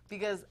say,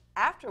 because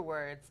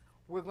afterwards,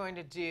 we're going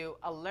to do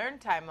a learn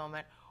time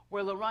moment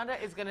where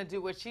LaRhonda is going to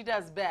do what she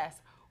does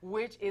best,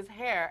 which is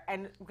hair,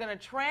 and going to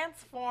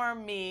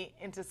transform me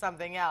into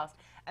something else.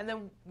 And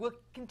then we'll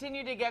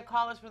continue to get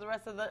callers for the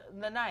rest of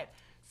the night.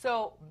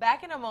 So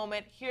back in a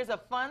moment, here's a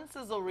fun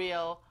sizzle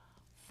reel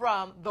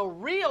from the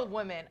real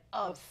women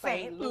of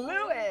St.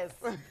 Louis.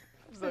 I'm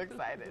so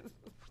excited.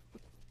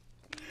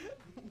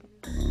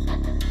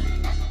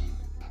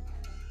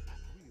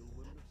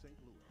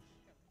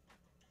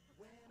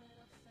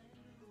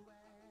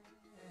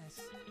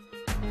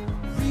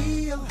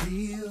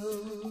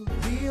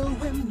 Real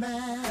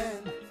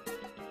women.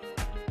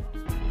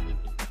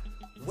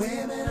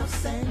 Women of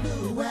St.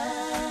 Louis.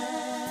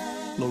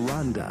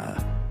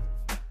 LaRhonda,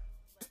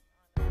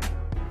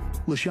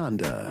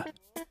 LaShonda,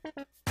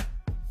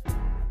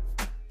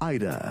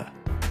 Ida,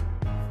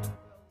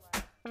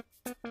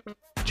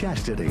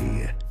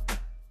 Chastity,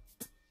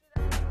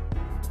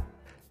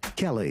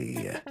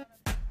 Kelly,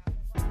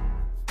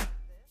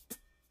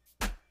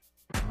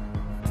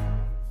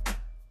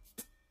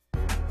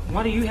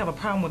 Why do you have a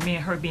problem with me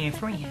and her being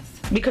friends?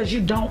 Because you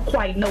don't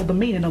quite know the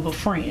meaning of a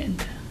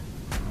friend.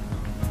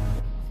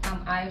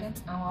 I'm Ida.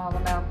 I'm all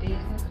about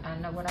business. I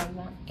know what I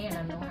want, and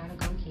I know how to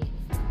go get it.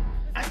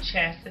 I'm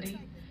Chastity,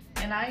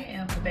 and I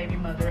am the baby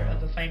mother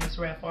of a famous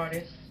rap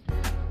artist.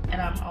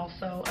 And I'm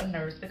also a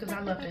nurse because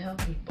I love to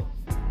help people.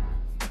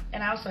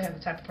 And I also have the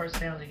type of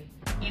personality.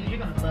 Either you're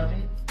going to love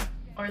it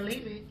or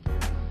leave it.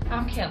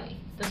 I'm Kelly,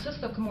 the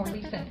sister of Kamora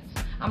Lee Simmons.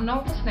 I'm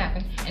known for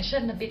snapping and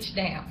shutting a bitch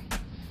down.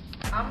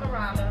 I'm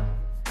LaRhonda,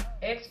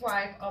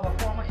 ex-wife of a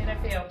former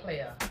NFL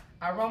player.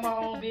 I run my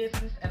own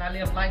business and I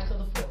live life to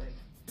the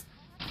fullest.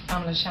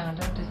 I'm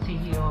LaRhonda, the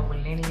CEO of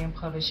Millennium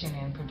Publishing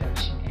and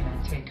Production, and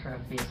I take care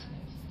of business.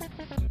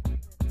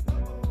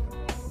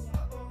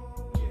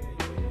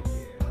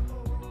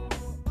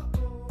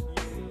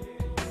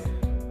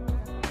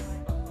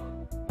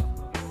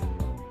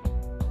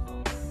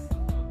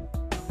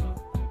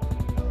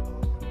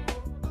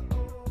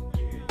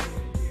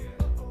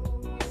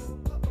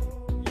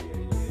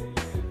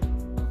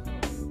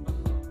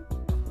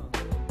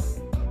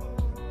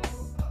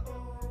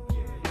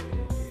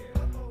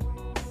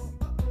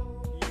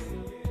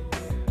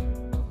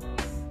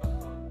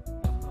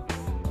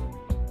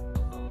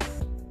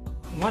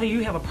 Why do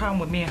you have a problem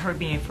with me and her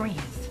being friends?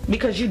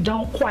 Because you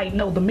don't quite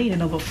know the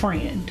meaning of a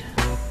friend.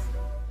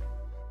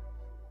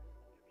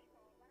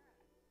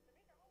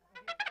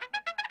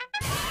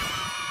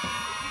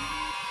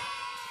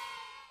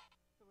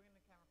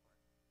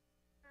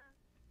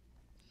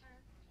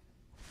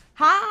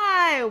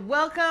 Hi,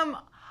 welcome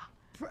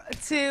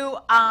to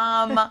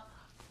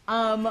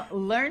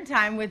Learn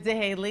Time with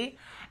Dahéli.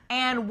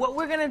 And what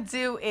we're gonna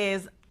do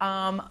is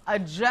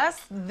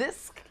adjust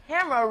this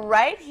camera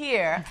right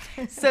here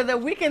so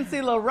that we can see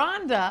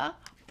LaRhonda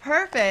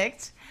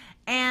perfect.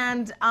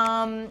 And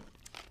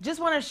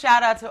just want to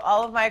shout out to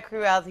all of my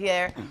crew out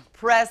here,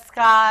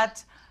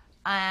 Prescott,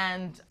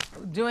 and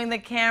doing the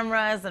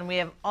cameras, and we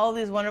have all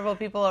these wonderful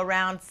people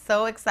around.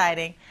 So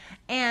exciting.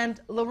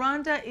 And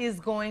LaRhonda is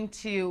going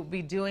to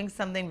be doing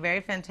something very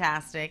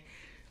fantastic.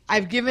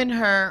 I've given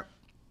her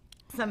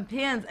some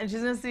pins, and she's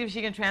gonna see if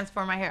she can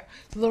transform my hair.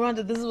 So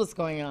LaRhonda, this is what's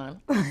going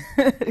on.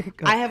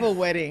 I have a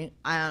wedding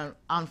on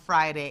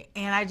Friday,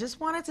 and I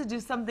just wanted to do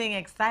something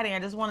exciting. I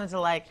just wanted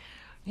to, like,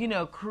 you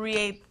know,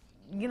 create,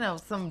 you know,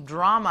 some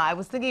drama. I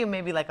was thinking of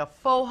maybe like a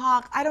faux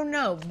hawk. I don't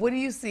know. What do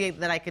you see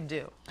that I could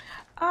do?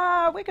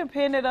 We can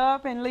pin it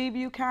up and leave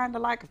you kind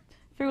of like a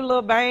few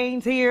little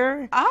bangs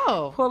here.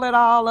 Oh. Pull it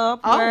all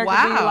up. Oh, wow. It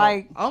could be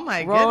like oh,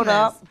 my rolled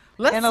goodness.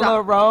 up in a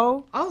little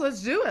row. Oh,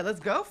 let's do it.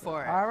 Let's go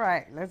for it. All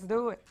right, let's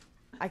do it.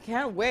 I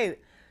can't wait.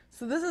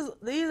 So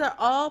these are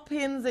all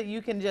pins that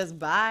you can just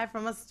buy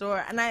from a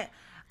store. And I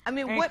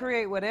mean, and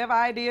create whatever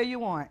idea you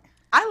want.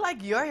 I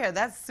like your hair.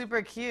 That's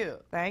super cute.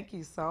 Thank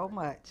you so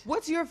much.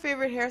 What's your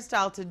favorite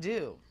hairstyle to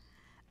do?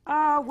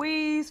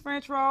 Weaves,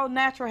 French roll,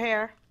 natural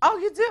hair. Oh,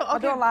 you do? Okay. I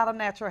do a lot of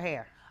natural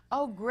hair.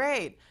 Oh,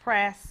 great.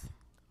 Press.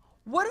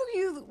 What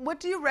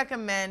do you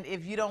recommend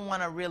if you don't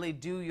want to really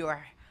do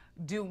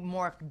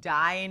more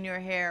dye in your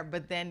hair,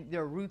 but then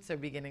your roots are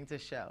beginning to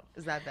show?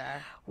 Is that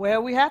bad?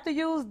 Well, we have to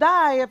use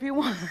dye if you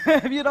want.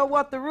 If you don't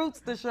want the roots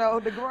to show,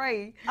 the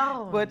gray.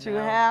 Oh, but you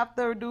have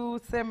to do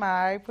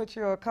put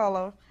your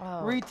color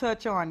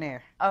retouch on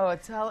there. Oh, a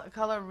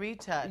color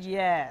retouch.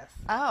 Yes.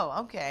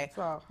 Oh, okay.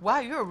 So, wow,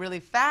 you're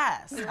really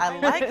fast. I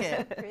like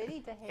it.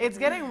 Pretty, Dahéli. It's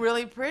getting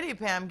really pretty,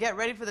 Pam. Get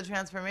ready for the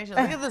transformation.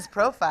 Look at this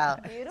profile.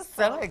 Beautiful.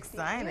 So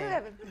exciting. You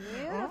have a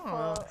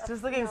beautiful. It's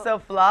just looking so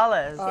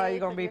flawless. Oh, you're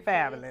going to be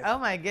fabulous. Oh,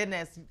 my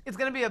goodness. It's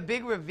going to be a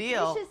big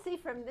reveal. You should see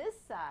from this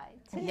side,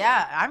 too.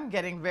 Yeah, I'm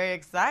getting very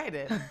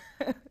excited.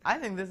 I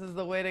think this is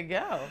the way to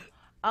go.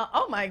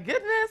 Oh, my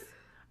goodness.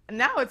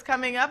 Now it's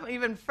coming up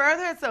even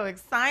further. It's so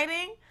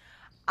exciting.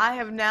 I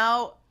have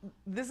now,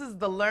 this is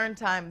the learn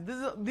time.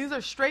 These are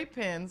straight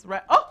pins,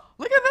 right? Oh,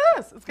 look at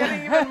this. It's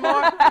getting even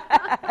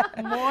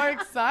more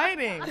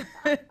exciting.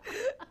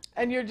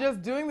 And you're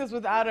just doing this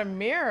without a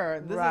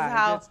mirror. This is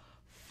how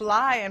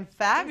fly and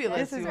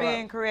fabulous This is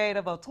being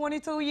creative of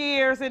 22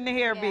 years in the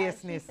hair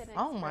business.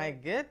 Oh, my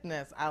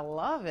goodness. I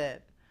love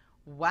it.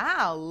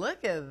 Wow,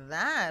 look at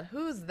that.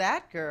 Who's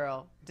that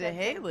girl?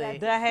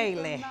 Dahéli.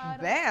 Dahéli.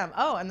 Bam.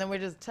 Oh, and then we're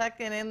just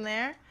tucking in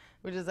there.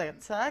 We're just like a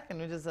tuck, and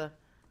we're just a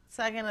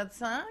tuck and a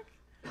tuck.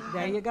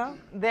 There you go.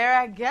 There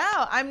I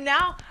go. I'm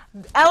now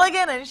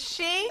elegant and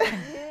chic.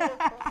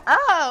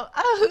 Oh,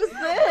 who's this?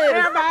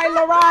 Hair by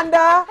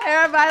LaRhonda.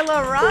 Hair by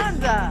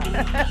LaRhonda.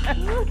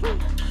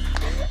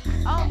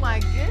 Oh, my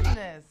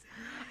goodness.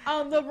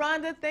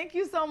 LaRhonda, thank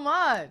you so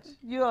much.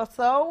 You are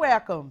so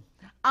welcome.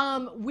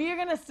 We're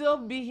going to still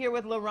be here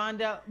with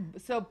LaRhonda,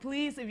 so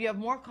please, if you have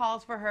more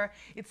calls for her,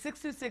 it's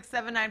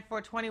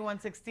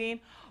 626-794-2116.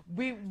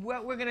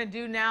 What we're going to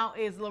do now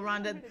is,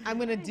 LaRhonda, I'm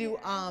going to do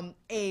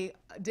a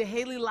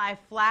Dahéli Live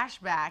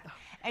flashback,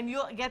 and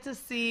you'll get to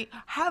see,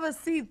 have a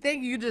seat.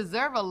 Thank you. You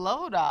deserve a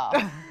load off.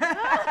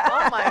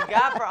 Oh, my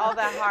God, for all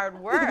that hard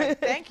work.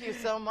 Thank you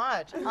so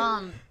much.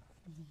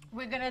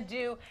 We're going to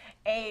do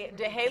a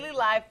Dahéli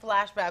Live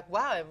flashback.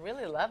 Wow, I'm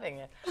really loving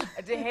it.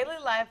 A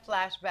Dahéli Live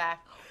flashback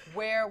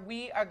where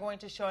we are going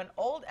to show an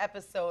old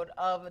episode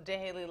of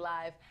Dahéli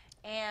Live,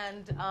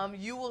 and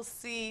you will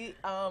see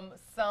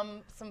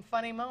some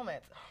funny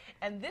moments.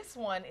 And this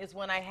one is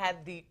when I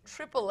had the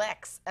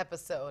XXX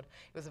episode.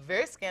 It was a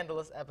very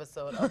scandalous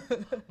episode of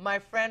my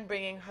friend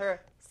bringing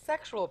her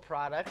sexual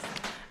products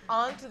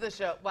onto the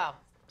show. Wow,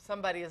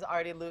 somebody is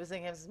already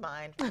losing his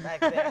mind back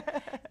there.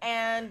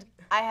 And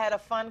I had a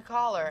fun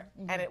caller,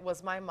 and it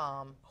was my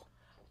mom.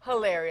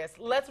 Hilarious.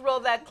 Let's roll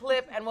that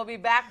clip, and we'll be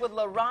back with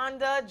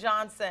LaRhonda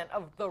Johnson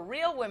of The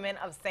Real Women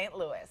of St.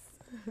 Louis.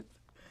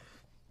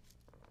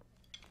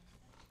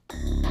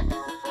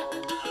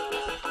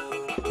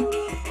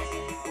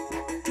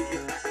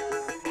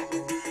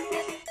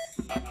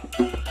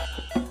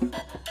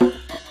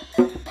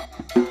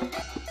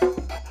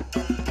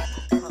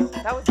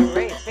 That was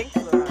great. Thank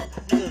you,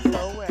 LaRhonda. You did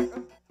so well.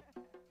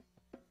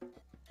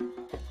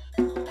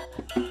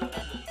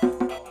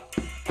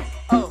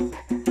 Oh,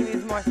 he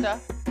needs more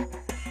stuff?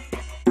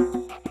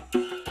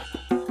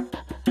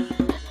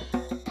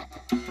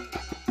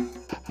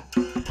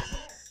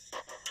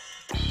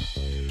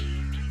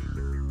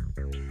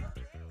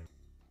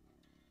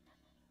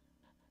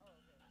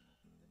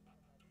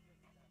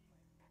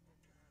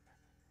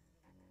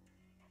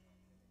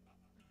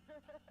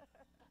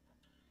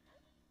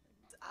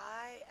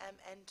 I am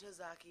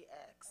Entozaki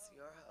X,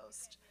 your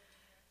host,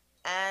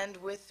 and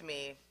with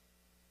me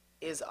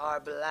is our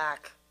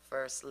black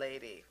First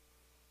Lady,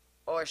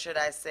 or should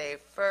I say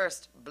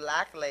First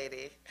Black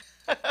Lady,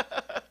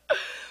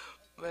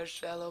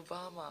 Michelle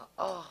Obama.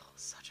 Oh,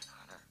 such an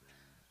honor.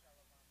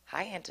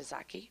 Hi,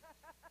 Entozaki.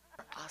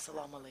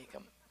 Assalamu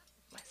alaikum,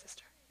 my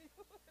sister.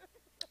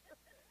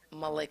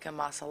 Malaikum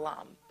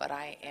assalam, but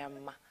I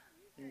am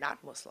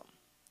not Muslim.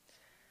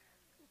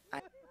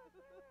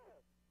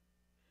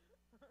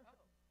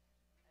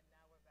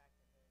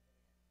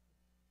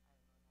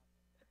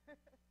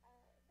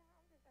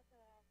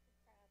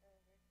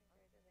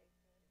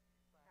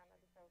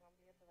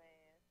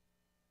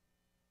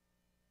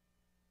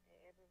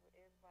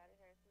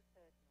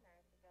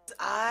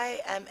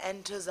 I am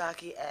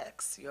Entozaki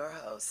X, your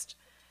host,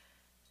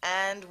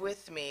 and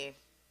with me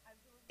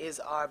is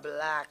our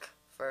black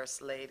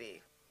First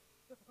Lady,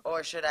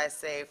 or should I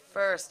say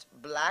First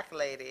Black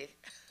Lady,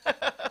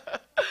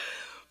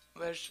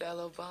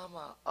 Michelle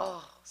Obama.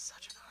 Oh,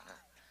 such an honor.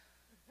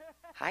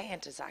 Hi,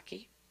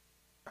 Entozaki.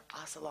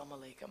 Assalamu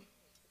alaikum,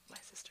 my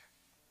sister.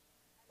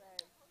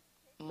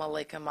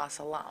 Malaikum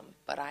assalam,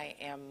 but I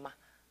am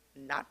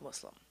not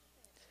Muslim.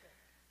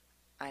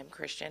 I'm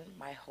Christian.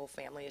 My whole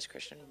family is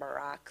Christian.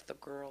 Barack, the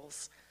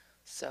girls.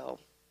 So,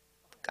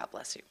 God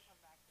bless you.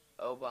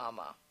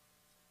 Obama.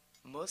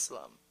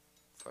 Muslim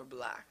for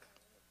black.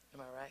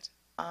 Am I right?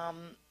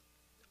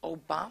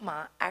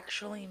 Obama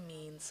actually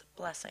means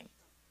blessing.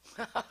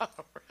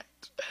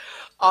 Right.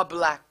 A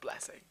black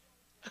blessing.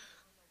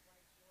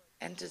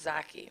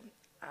 Entozaki,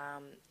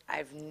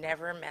 I've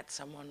never met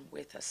someone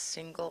with a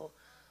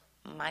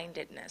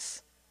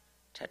single-mindedness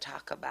to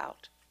talk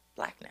about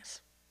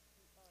blackness.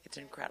 It's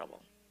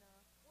incredible.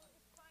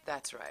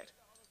 That's right.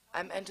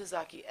 I'm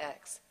Entozaki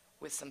X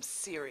with some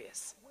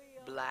serious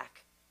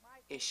black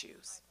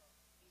issues.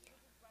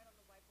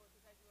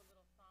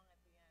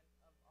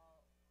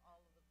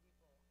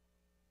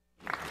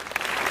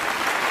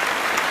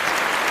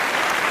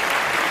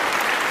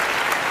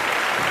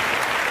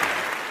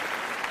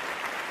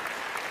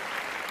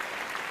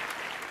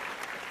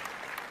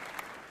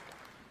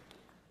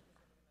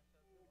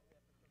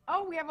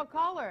 Oh, we have a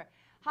caller.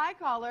 Hi,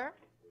 caller.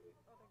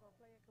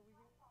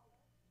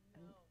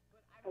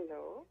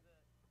 Hello.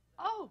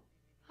 Oh,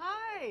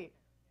 hi.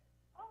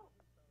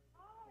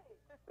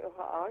 So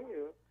how are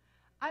you?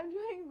 I'm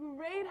doing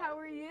great. How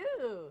are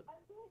you?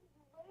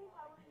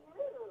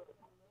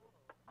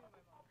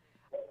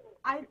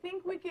 I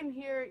think we can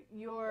hear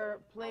your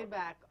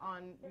playback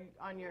on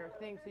your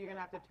thing, so you're going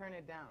to have to turn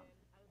it down.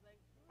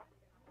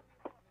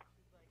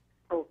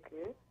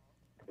 Okay.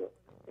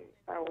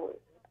 I will.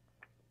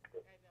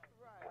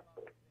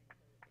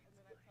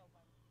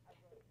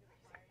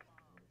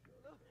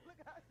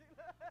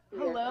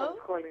 Hello? Yes, I'm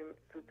calling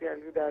to tell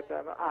you that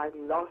I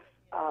lost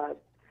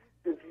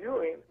the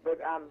viewing,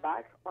 but I'm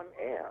back on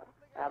air.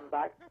 I'm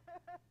back,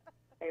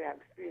 and I'm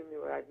seeing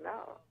you right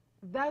now.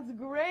 That's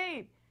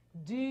great.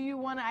 Do you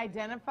want to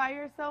identify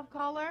yourself,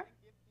 caller?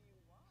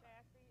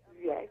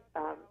 Yes,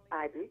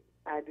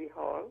 Dahéli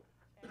Hall.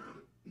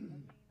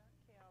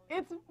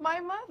 It's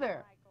my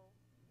mother.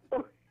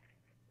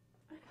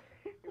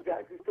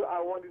 Exactly. So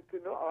I wanted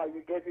to know, are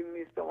you getting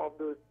me one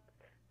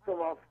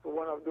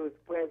of those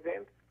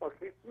presents for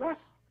Christmas?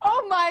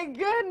 Oh my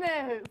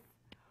goodness!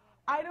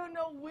 I don't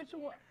know which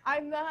one.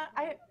 I'm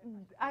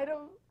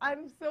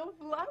so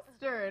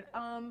flustered.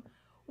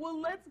 Well,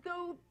 let's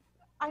go.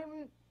 I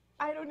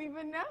don't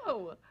even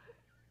know.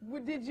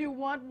 Did you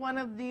want one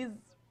of these?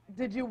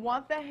 Did you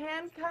want the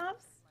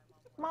handcuffs,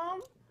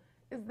 Mom?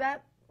 Is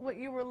that what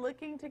you were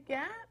looking to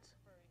get?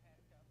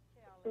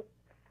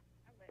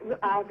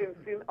 I haven't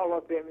seen all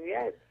of them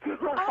yet.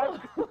 Oh.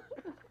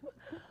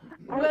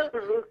 Well,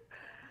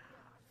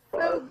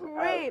 So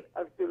great.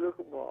 I'm still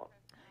looking more.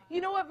 You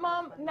know what,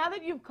 Mom? Now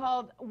that you've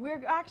called,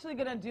 we're actually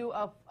going to do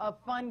a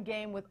fun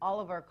game with all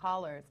of our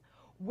callers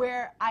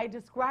where I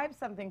describe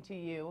something to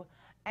you,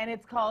 and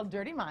it's called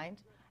Dirty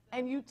Mind,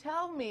 and you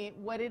tell me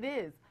what it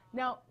is.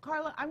 Now,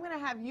 Carla, I'm going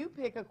to have you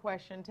pick a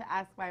question to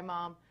ask my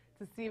mom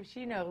to see if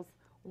she knows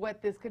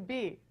what this could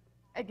be.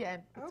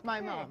 Again, it's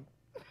my mom.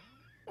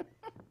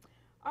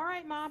 All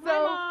right, Mom. So,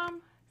 Hi,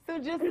 Mom. So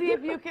just see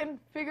if you can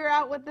figure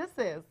out what this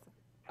is.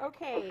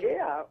 Okay. Okay,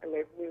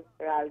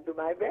 I'll do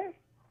my best.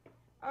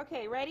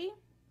 Okay, ready?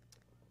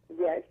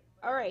 Yes.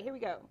 All right, here we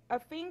go. A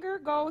finger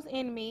goes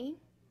in me.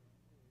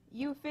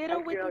 You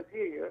fiddle with... I cannot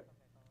hear you.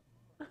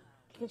 Can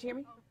you hear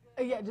me?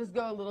 Yeah, just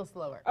go a little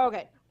slower.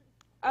 Okay.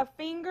 A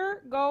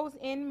finger goes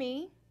in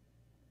me.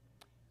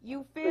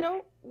 You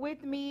fiddle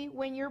with me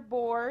when you're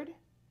bored.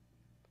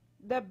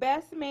 The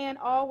best man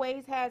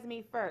always has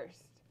me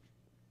first.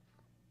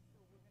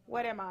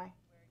 What am I?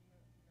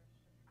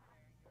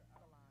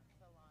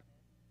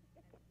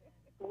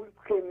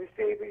 Can you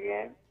say it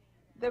again?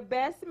 The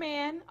best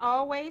man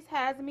always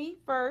has me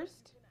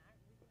first.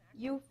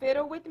 You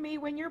fiddle with me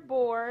when you're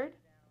bored.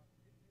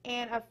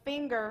 And a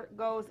finger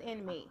goes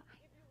in me.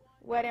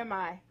 What am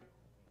I?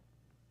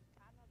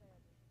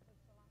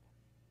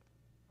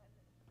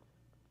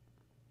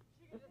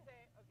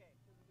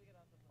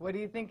 What do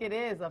you think it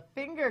is? A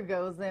finger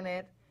goes in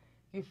it.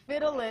 You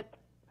fiddle it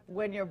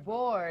when you're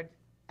bored,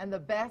 and the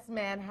best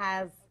man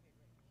has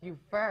you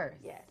first.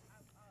 Yes.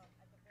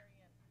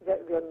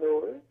 The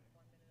nose.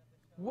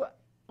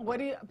 What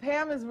do you?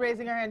 Pam is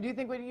raising her hand. Do you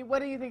think what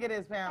do you think it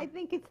is, Pam? I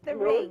think it's the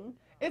ring.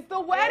 It's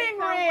the wedding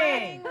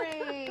ring.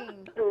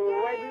 Ring. The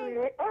wedding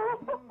ring.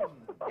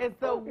 It's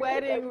the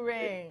wedding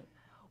ring.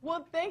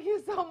 Well, thank you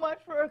so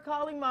much for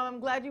calling, Mom. I'm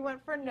glad you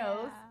went for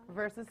nose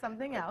versus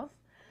something else.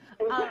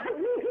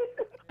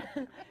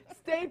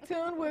 Stay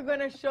tuned. We're going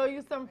to show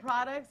you some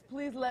products.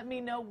 Please let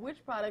me know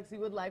which products you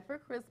would like for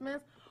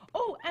Christmas.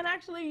 Oh, and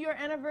actually your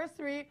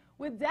anniversary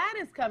with Dad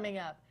is coming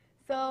up.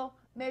 So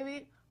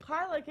maybe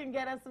Carla can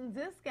get us some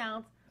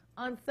discounts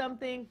on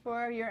something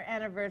for your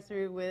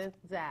anniversary with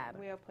Dad.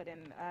 We'll put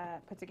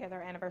together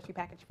an anniversary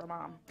package for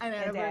Mom. An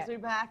anniversary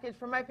package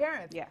for my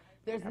parents. Yeah.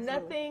 There's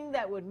nothing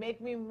that would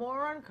make me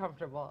more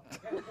uncomfortable.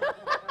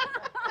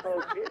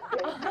 Okay,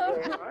 thank you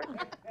very much.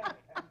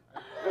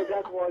 So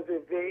that was a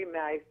very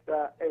nice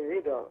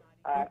riddle.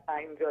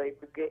 I enjoyed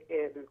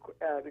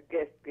the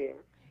guest game.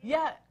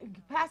 Yeah,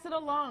 pass it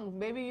along.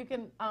 Maybe you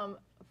can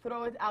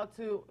throw it out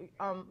to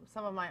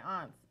some of my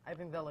aunts. I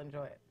think they'll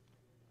enjoy it.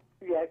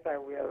 Yes, I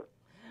will.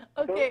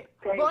 Okay,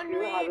 so, thank bonne you.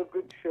 nuit. Have a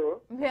good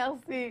show.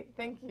 Merci.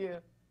 Thank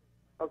you.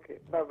 Okay,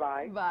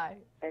 bye-bye. Bye.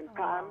 And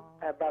Pam,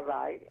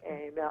 bye-bye.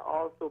 And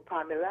also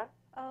Pamela.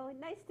 Oh,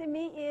 nice to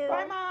meet you.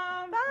 Bye,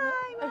 Mom.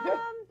 Bye,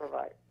 Mom.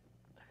 Bye-bye.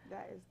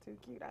 That is too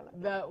cute. I love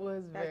that. That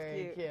was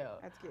very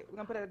cute. That's cute. We're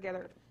going to put it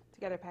together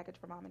a package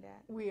for Mom and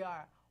Dad. We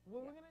are.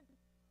 What we're going to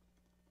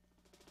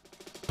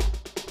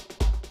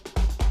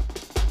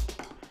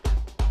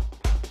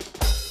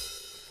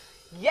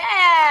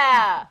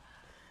Yeah!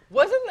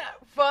 Wasn't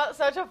that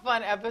such a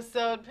fun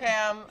episode,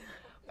 Pam?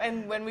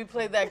 And when we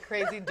played that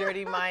crazy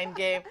Dirty Mind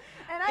game.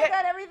 And I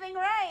got everything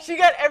right. She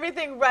got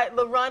everything right.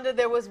 LaRhonda,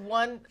 there was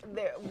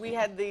we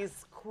had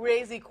these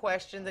crazy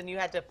questions, and you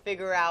had to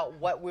figure out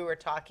what we were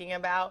talking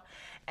about.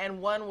 And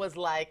one was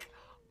like,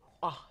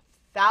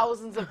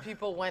 thousands of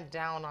people went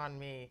down on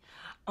me.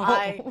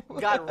 I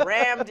got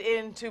rammed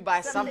into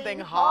by something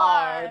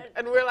hard.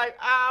 And we're like,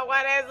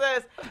 what is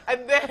this?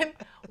 And then,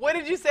 what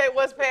did you say it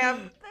was,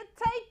 Pam?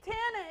 The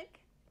Titanic.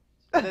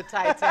 The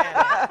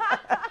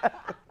Titanic.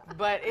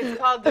 But it's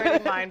called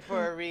Dirty Mind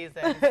for a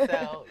reason,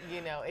 so,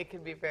 you know, it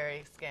can be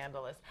very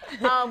scandalous.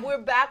 We're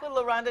back with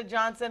LaRhonda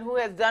Johnson, who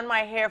has done my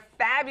hair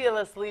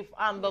fabulously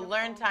on the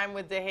Learn Time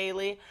with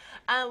Daheli.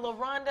 And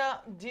LaRhonda,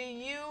 do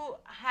you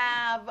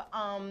have,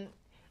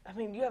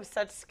 you have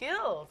such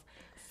skills.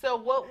 So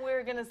what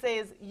we're going to say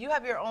is you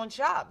have your own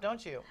shop,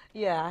 don't you?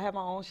 Yeah, I have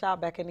my own shop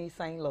back in East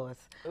St. Louis.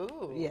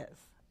 Ooh. Yes.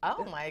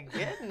 Oh, my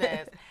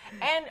goodness.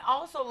 And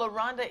also,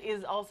 LaRhonda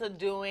is also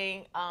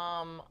doing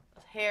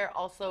hair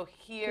also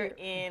here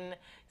in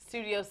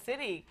Studio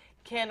City.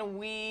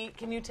 Can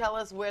you tell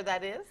us where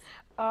that is?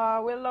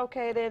 We're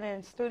located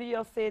in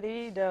Studio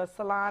City. The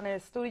salon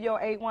is Studio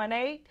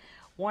 818,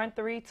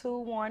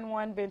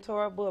 13211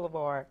 Ventura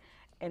Boulevard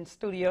in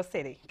Studio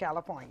City,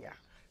 California.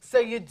 So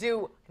you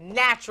do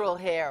natural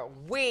hair,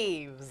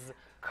 weaves,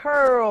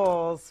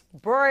 curls,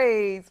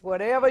 braids,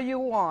 whatever you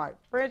want.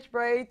 French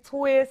braid,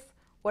 twists,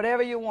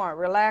 whatever you want.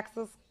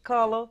 Relaxers,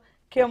 color,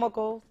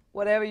 chemicals,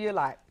 whatever you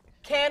like.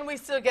 Can we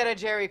still get a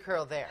Jerry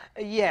curl there?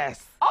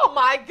 Yes. Oh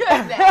my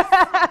goodness.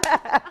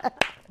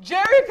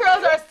 Jerry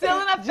curls are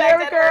still in effect.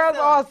 Jerry curls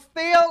are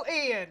still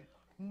in.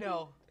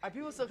 No. Are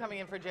people still coming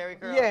in for Jerry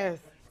curls? Yes.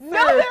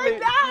 No, they're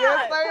not.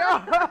 Yes, they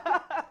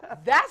are.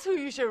 That's who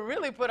you should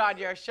really put on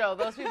your show.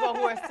 Those people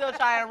who are still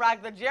trying to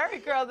rock the Jerry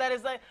curl that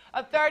is like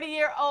a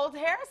 30-year-old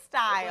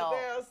hairstyle. But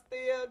they're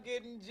still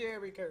getting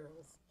Jerry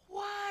curls.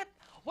 What?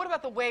 What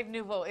about the Wave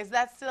Nouveau? Is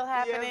that still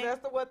happening? Yes,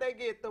 that's what they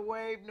get, the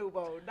Wave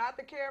Nouveau. Not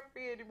the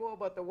Carefree anymore,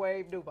 but the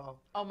Wave Nouveau.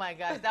 Oh my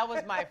gosh, that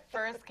was my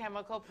first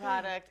chemical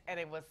product, and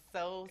it was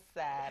so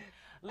sad.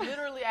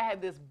 Literally, I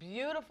had this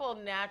beautiful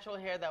natural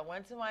hair that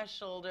went to my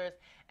shoulders,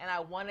 and I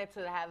wanted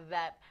to have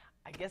that.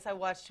 I guess I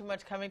watched too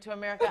much Coming to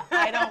America.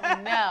 I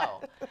don't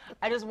know.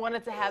 I just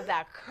wanted to have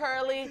that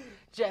curly,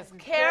 just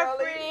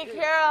carefree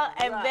curl,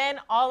 and then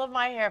all of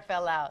my hair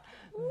fell out.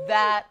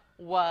 That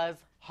was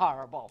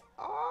horrible.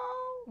 Oh.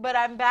 But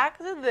I'm back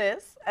to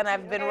this, and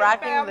I've been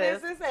rocking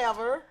this. Fabulous as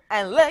ever.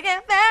 And looking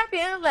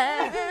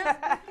fabulous.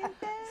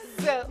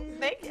 So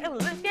make you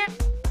look at.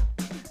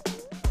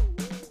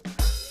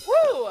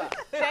 Woo!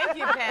 Thank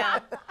you,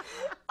 Pam.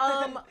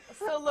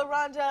 So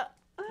LaRhonda,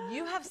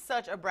 you have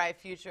such a bright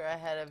future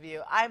ahead of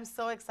you. I'm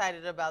so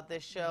excited about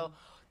this show.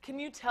 Can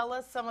you tell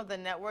us some of the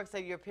networks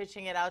that you're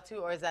pitching it out to,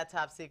 or is that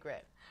top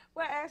secret?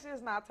 Well, actually,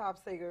 it's not top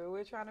secret.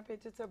 We're trying to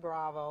pitch it to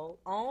Bravo.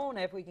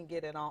 If we can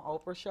get it on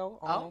Oprah's show.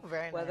 Oh,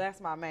 very nice. Well, that's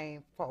my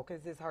main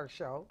focus, is her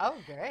show. Oh,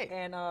 great.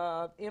 And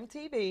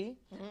MTV,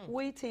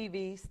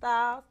 WeTV,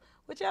 Styles,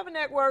 whichever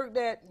network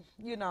that,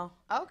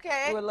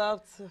 Okay. would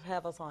love to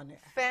have us on there.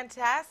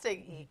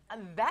 Fantastic.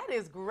 That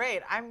is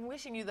great. I'm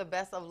wishing you the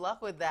best of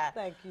luck with that.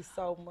 Thank you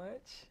so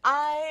much.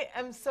 I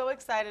am so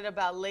excited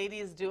about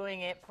ladies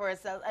doing it for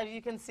us. As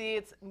you can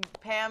see,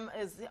 Pam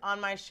is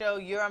on my show,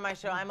 you're on my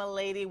show, I'm a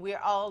lady. We're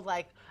all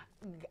like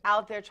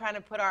out there trying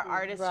to put our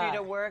artistry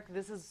to work.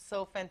 This is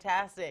so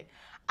fantastic.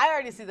 I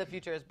already see the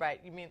future is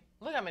bright. You mean,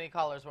 look how many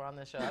callers were on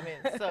this show. I mean,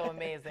 it's so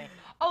amazing.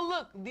 Oh,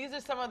 look, these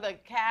are some of the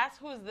cast.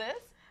 Who's this?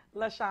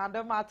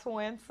 LaShonda, my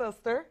twin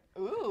sister.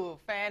 Ooh,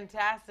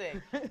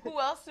 fantastic. Who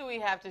else do we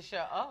have to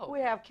show? Oh. We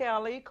have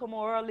Kelly,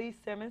 Kimora Lee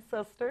Simmons'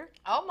 sister.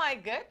 Oh, my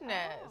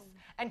goodness. Oh.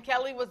 And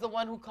Kelly was the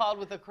one who called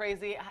with a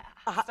crazy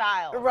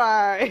style.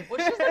 Right. Well,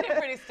 she's looking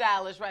pretty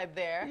stylish right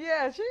there.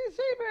 Yeah, she's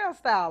real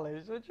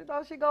stylish.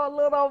 But she go a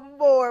little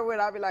overboard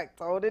when I be like,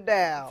 tone it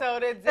down.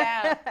 Tone it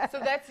down. So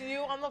that's you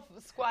on the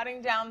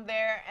squatting down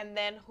there, and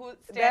then who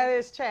stands? That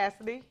is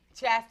Chastity.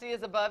 Chastity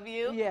is above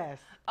you? Yes.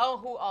 Oh,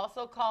 who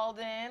also called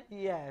in?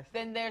 Yes.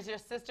 Then there's your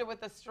sister with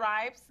the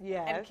stripes?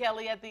 Yes. And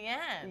Kelly at the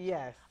end?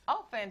 Yes.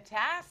 Oh,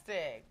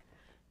 fantastic.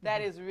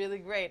 That is really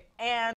great. And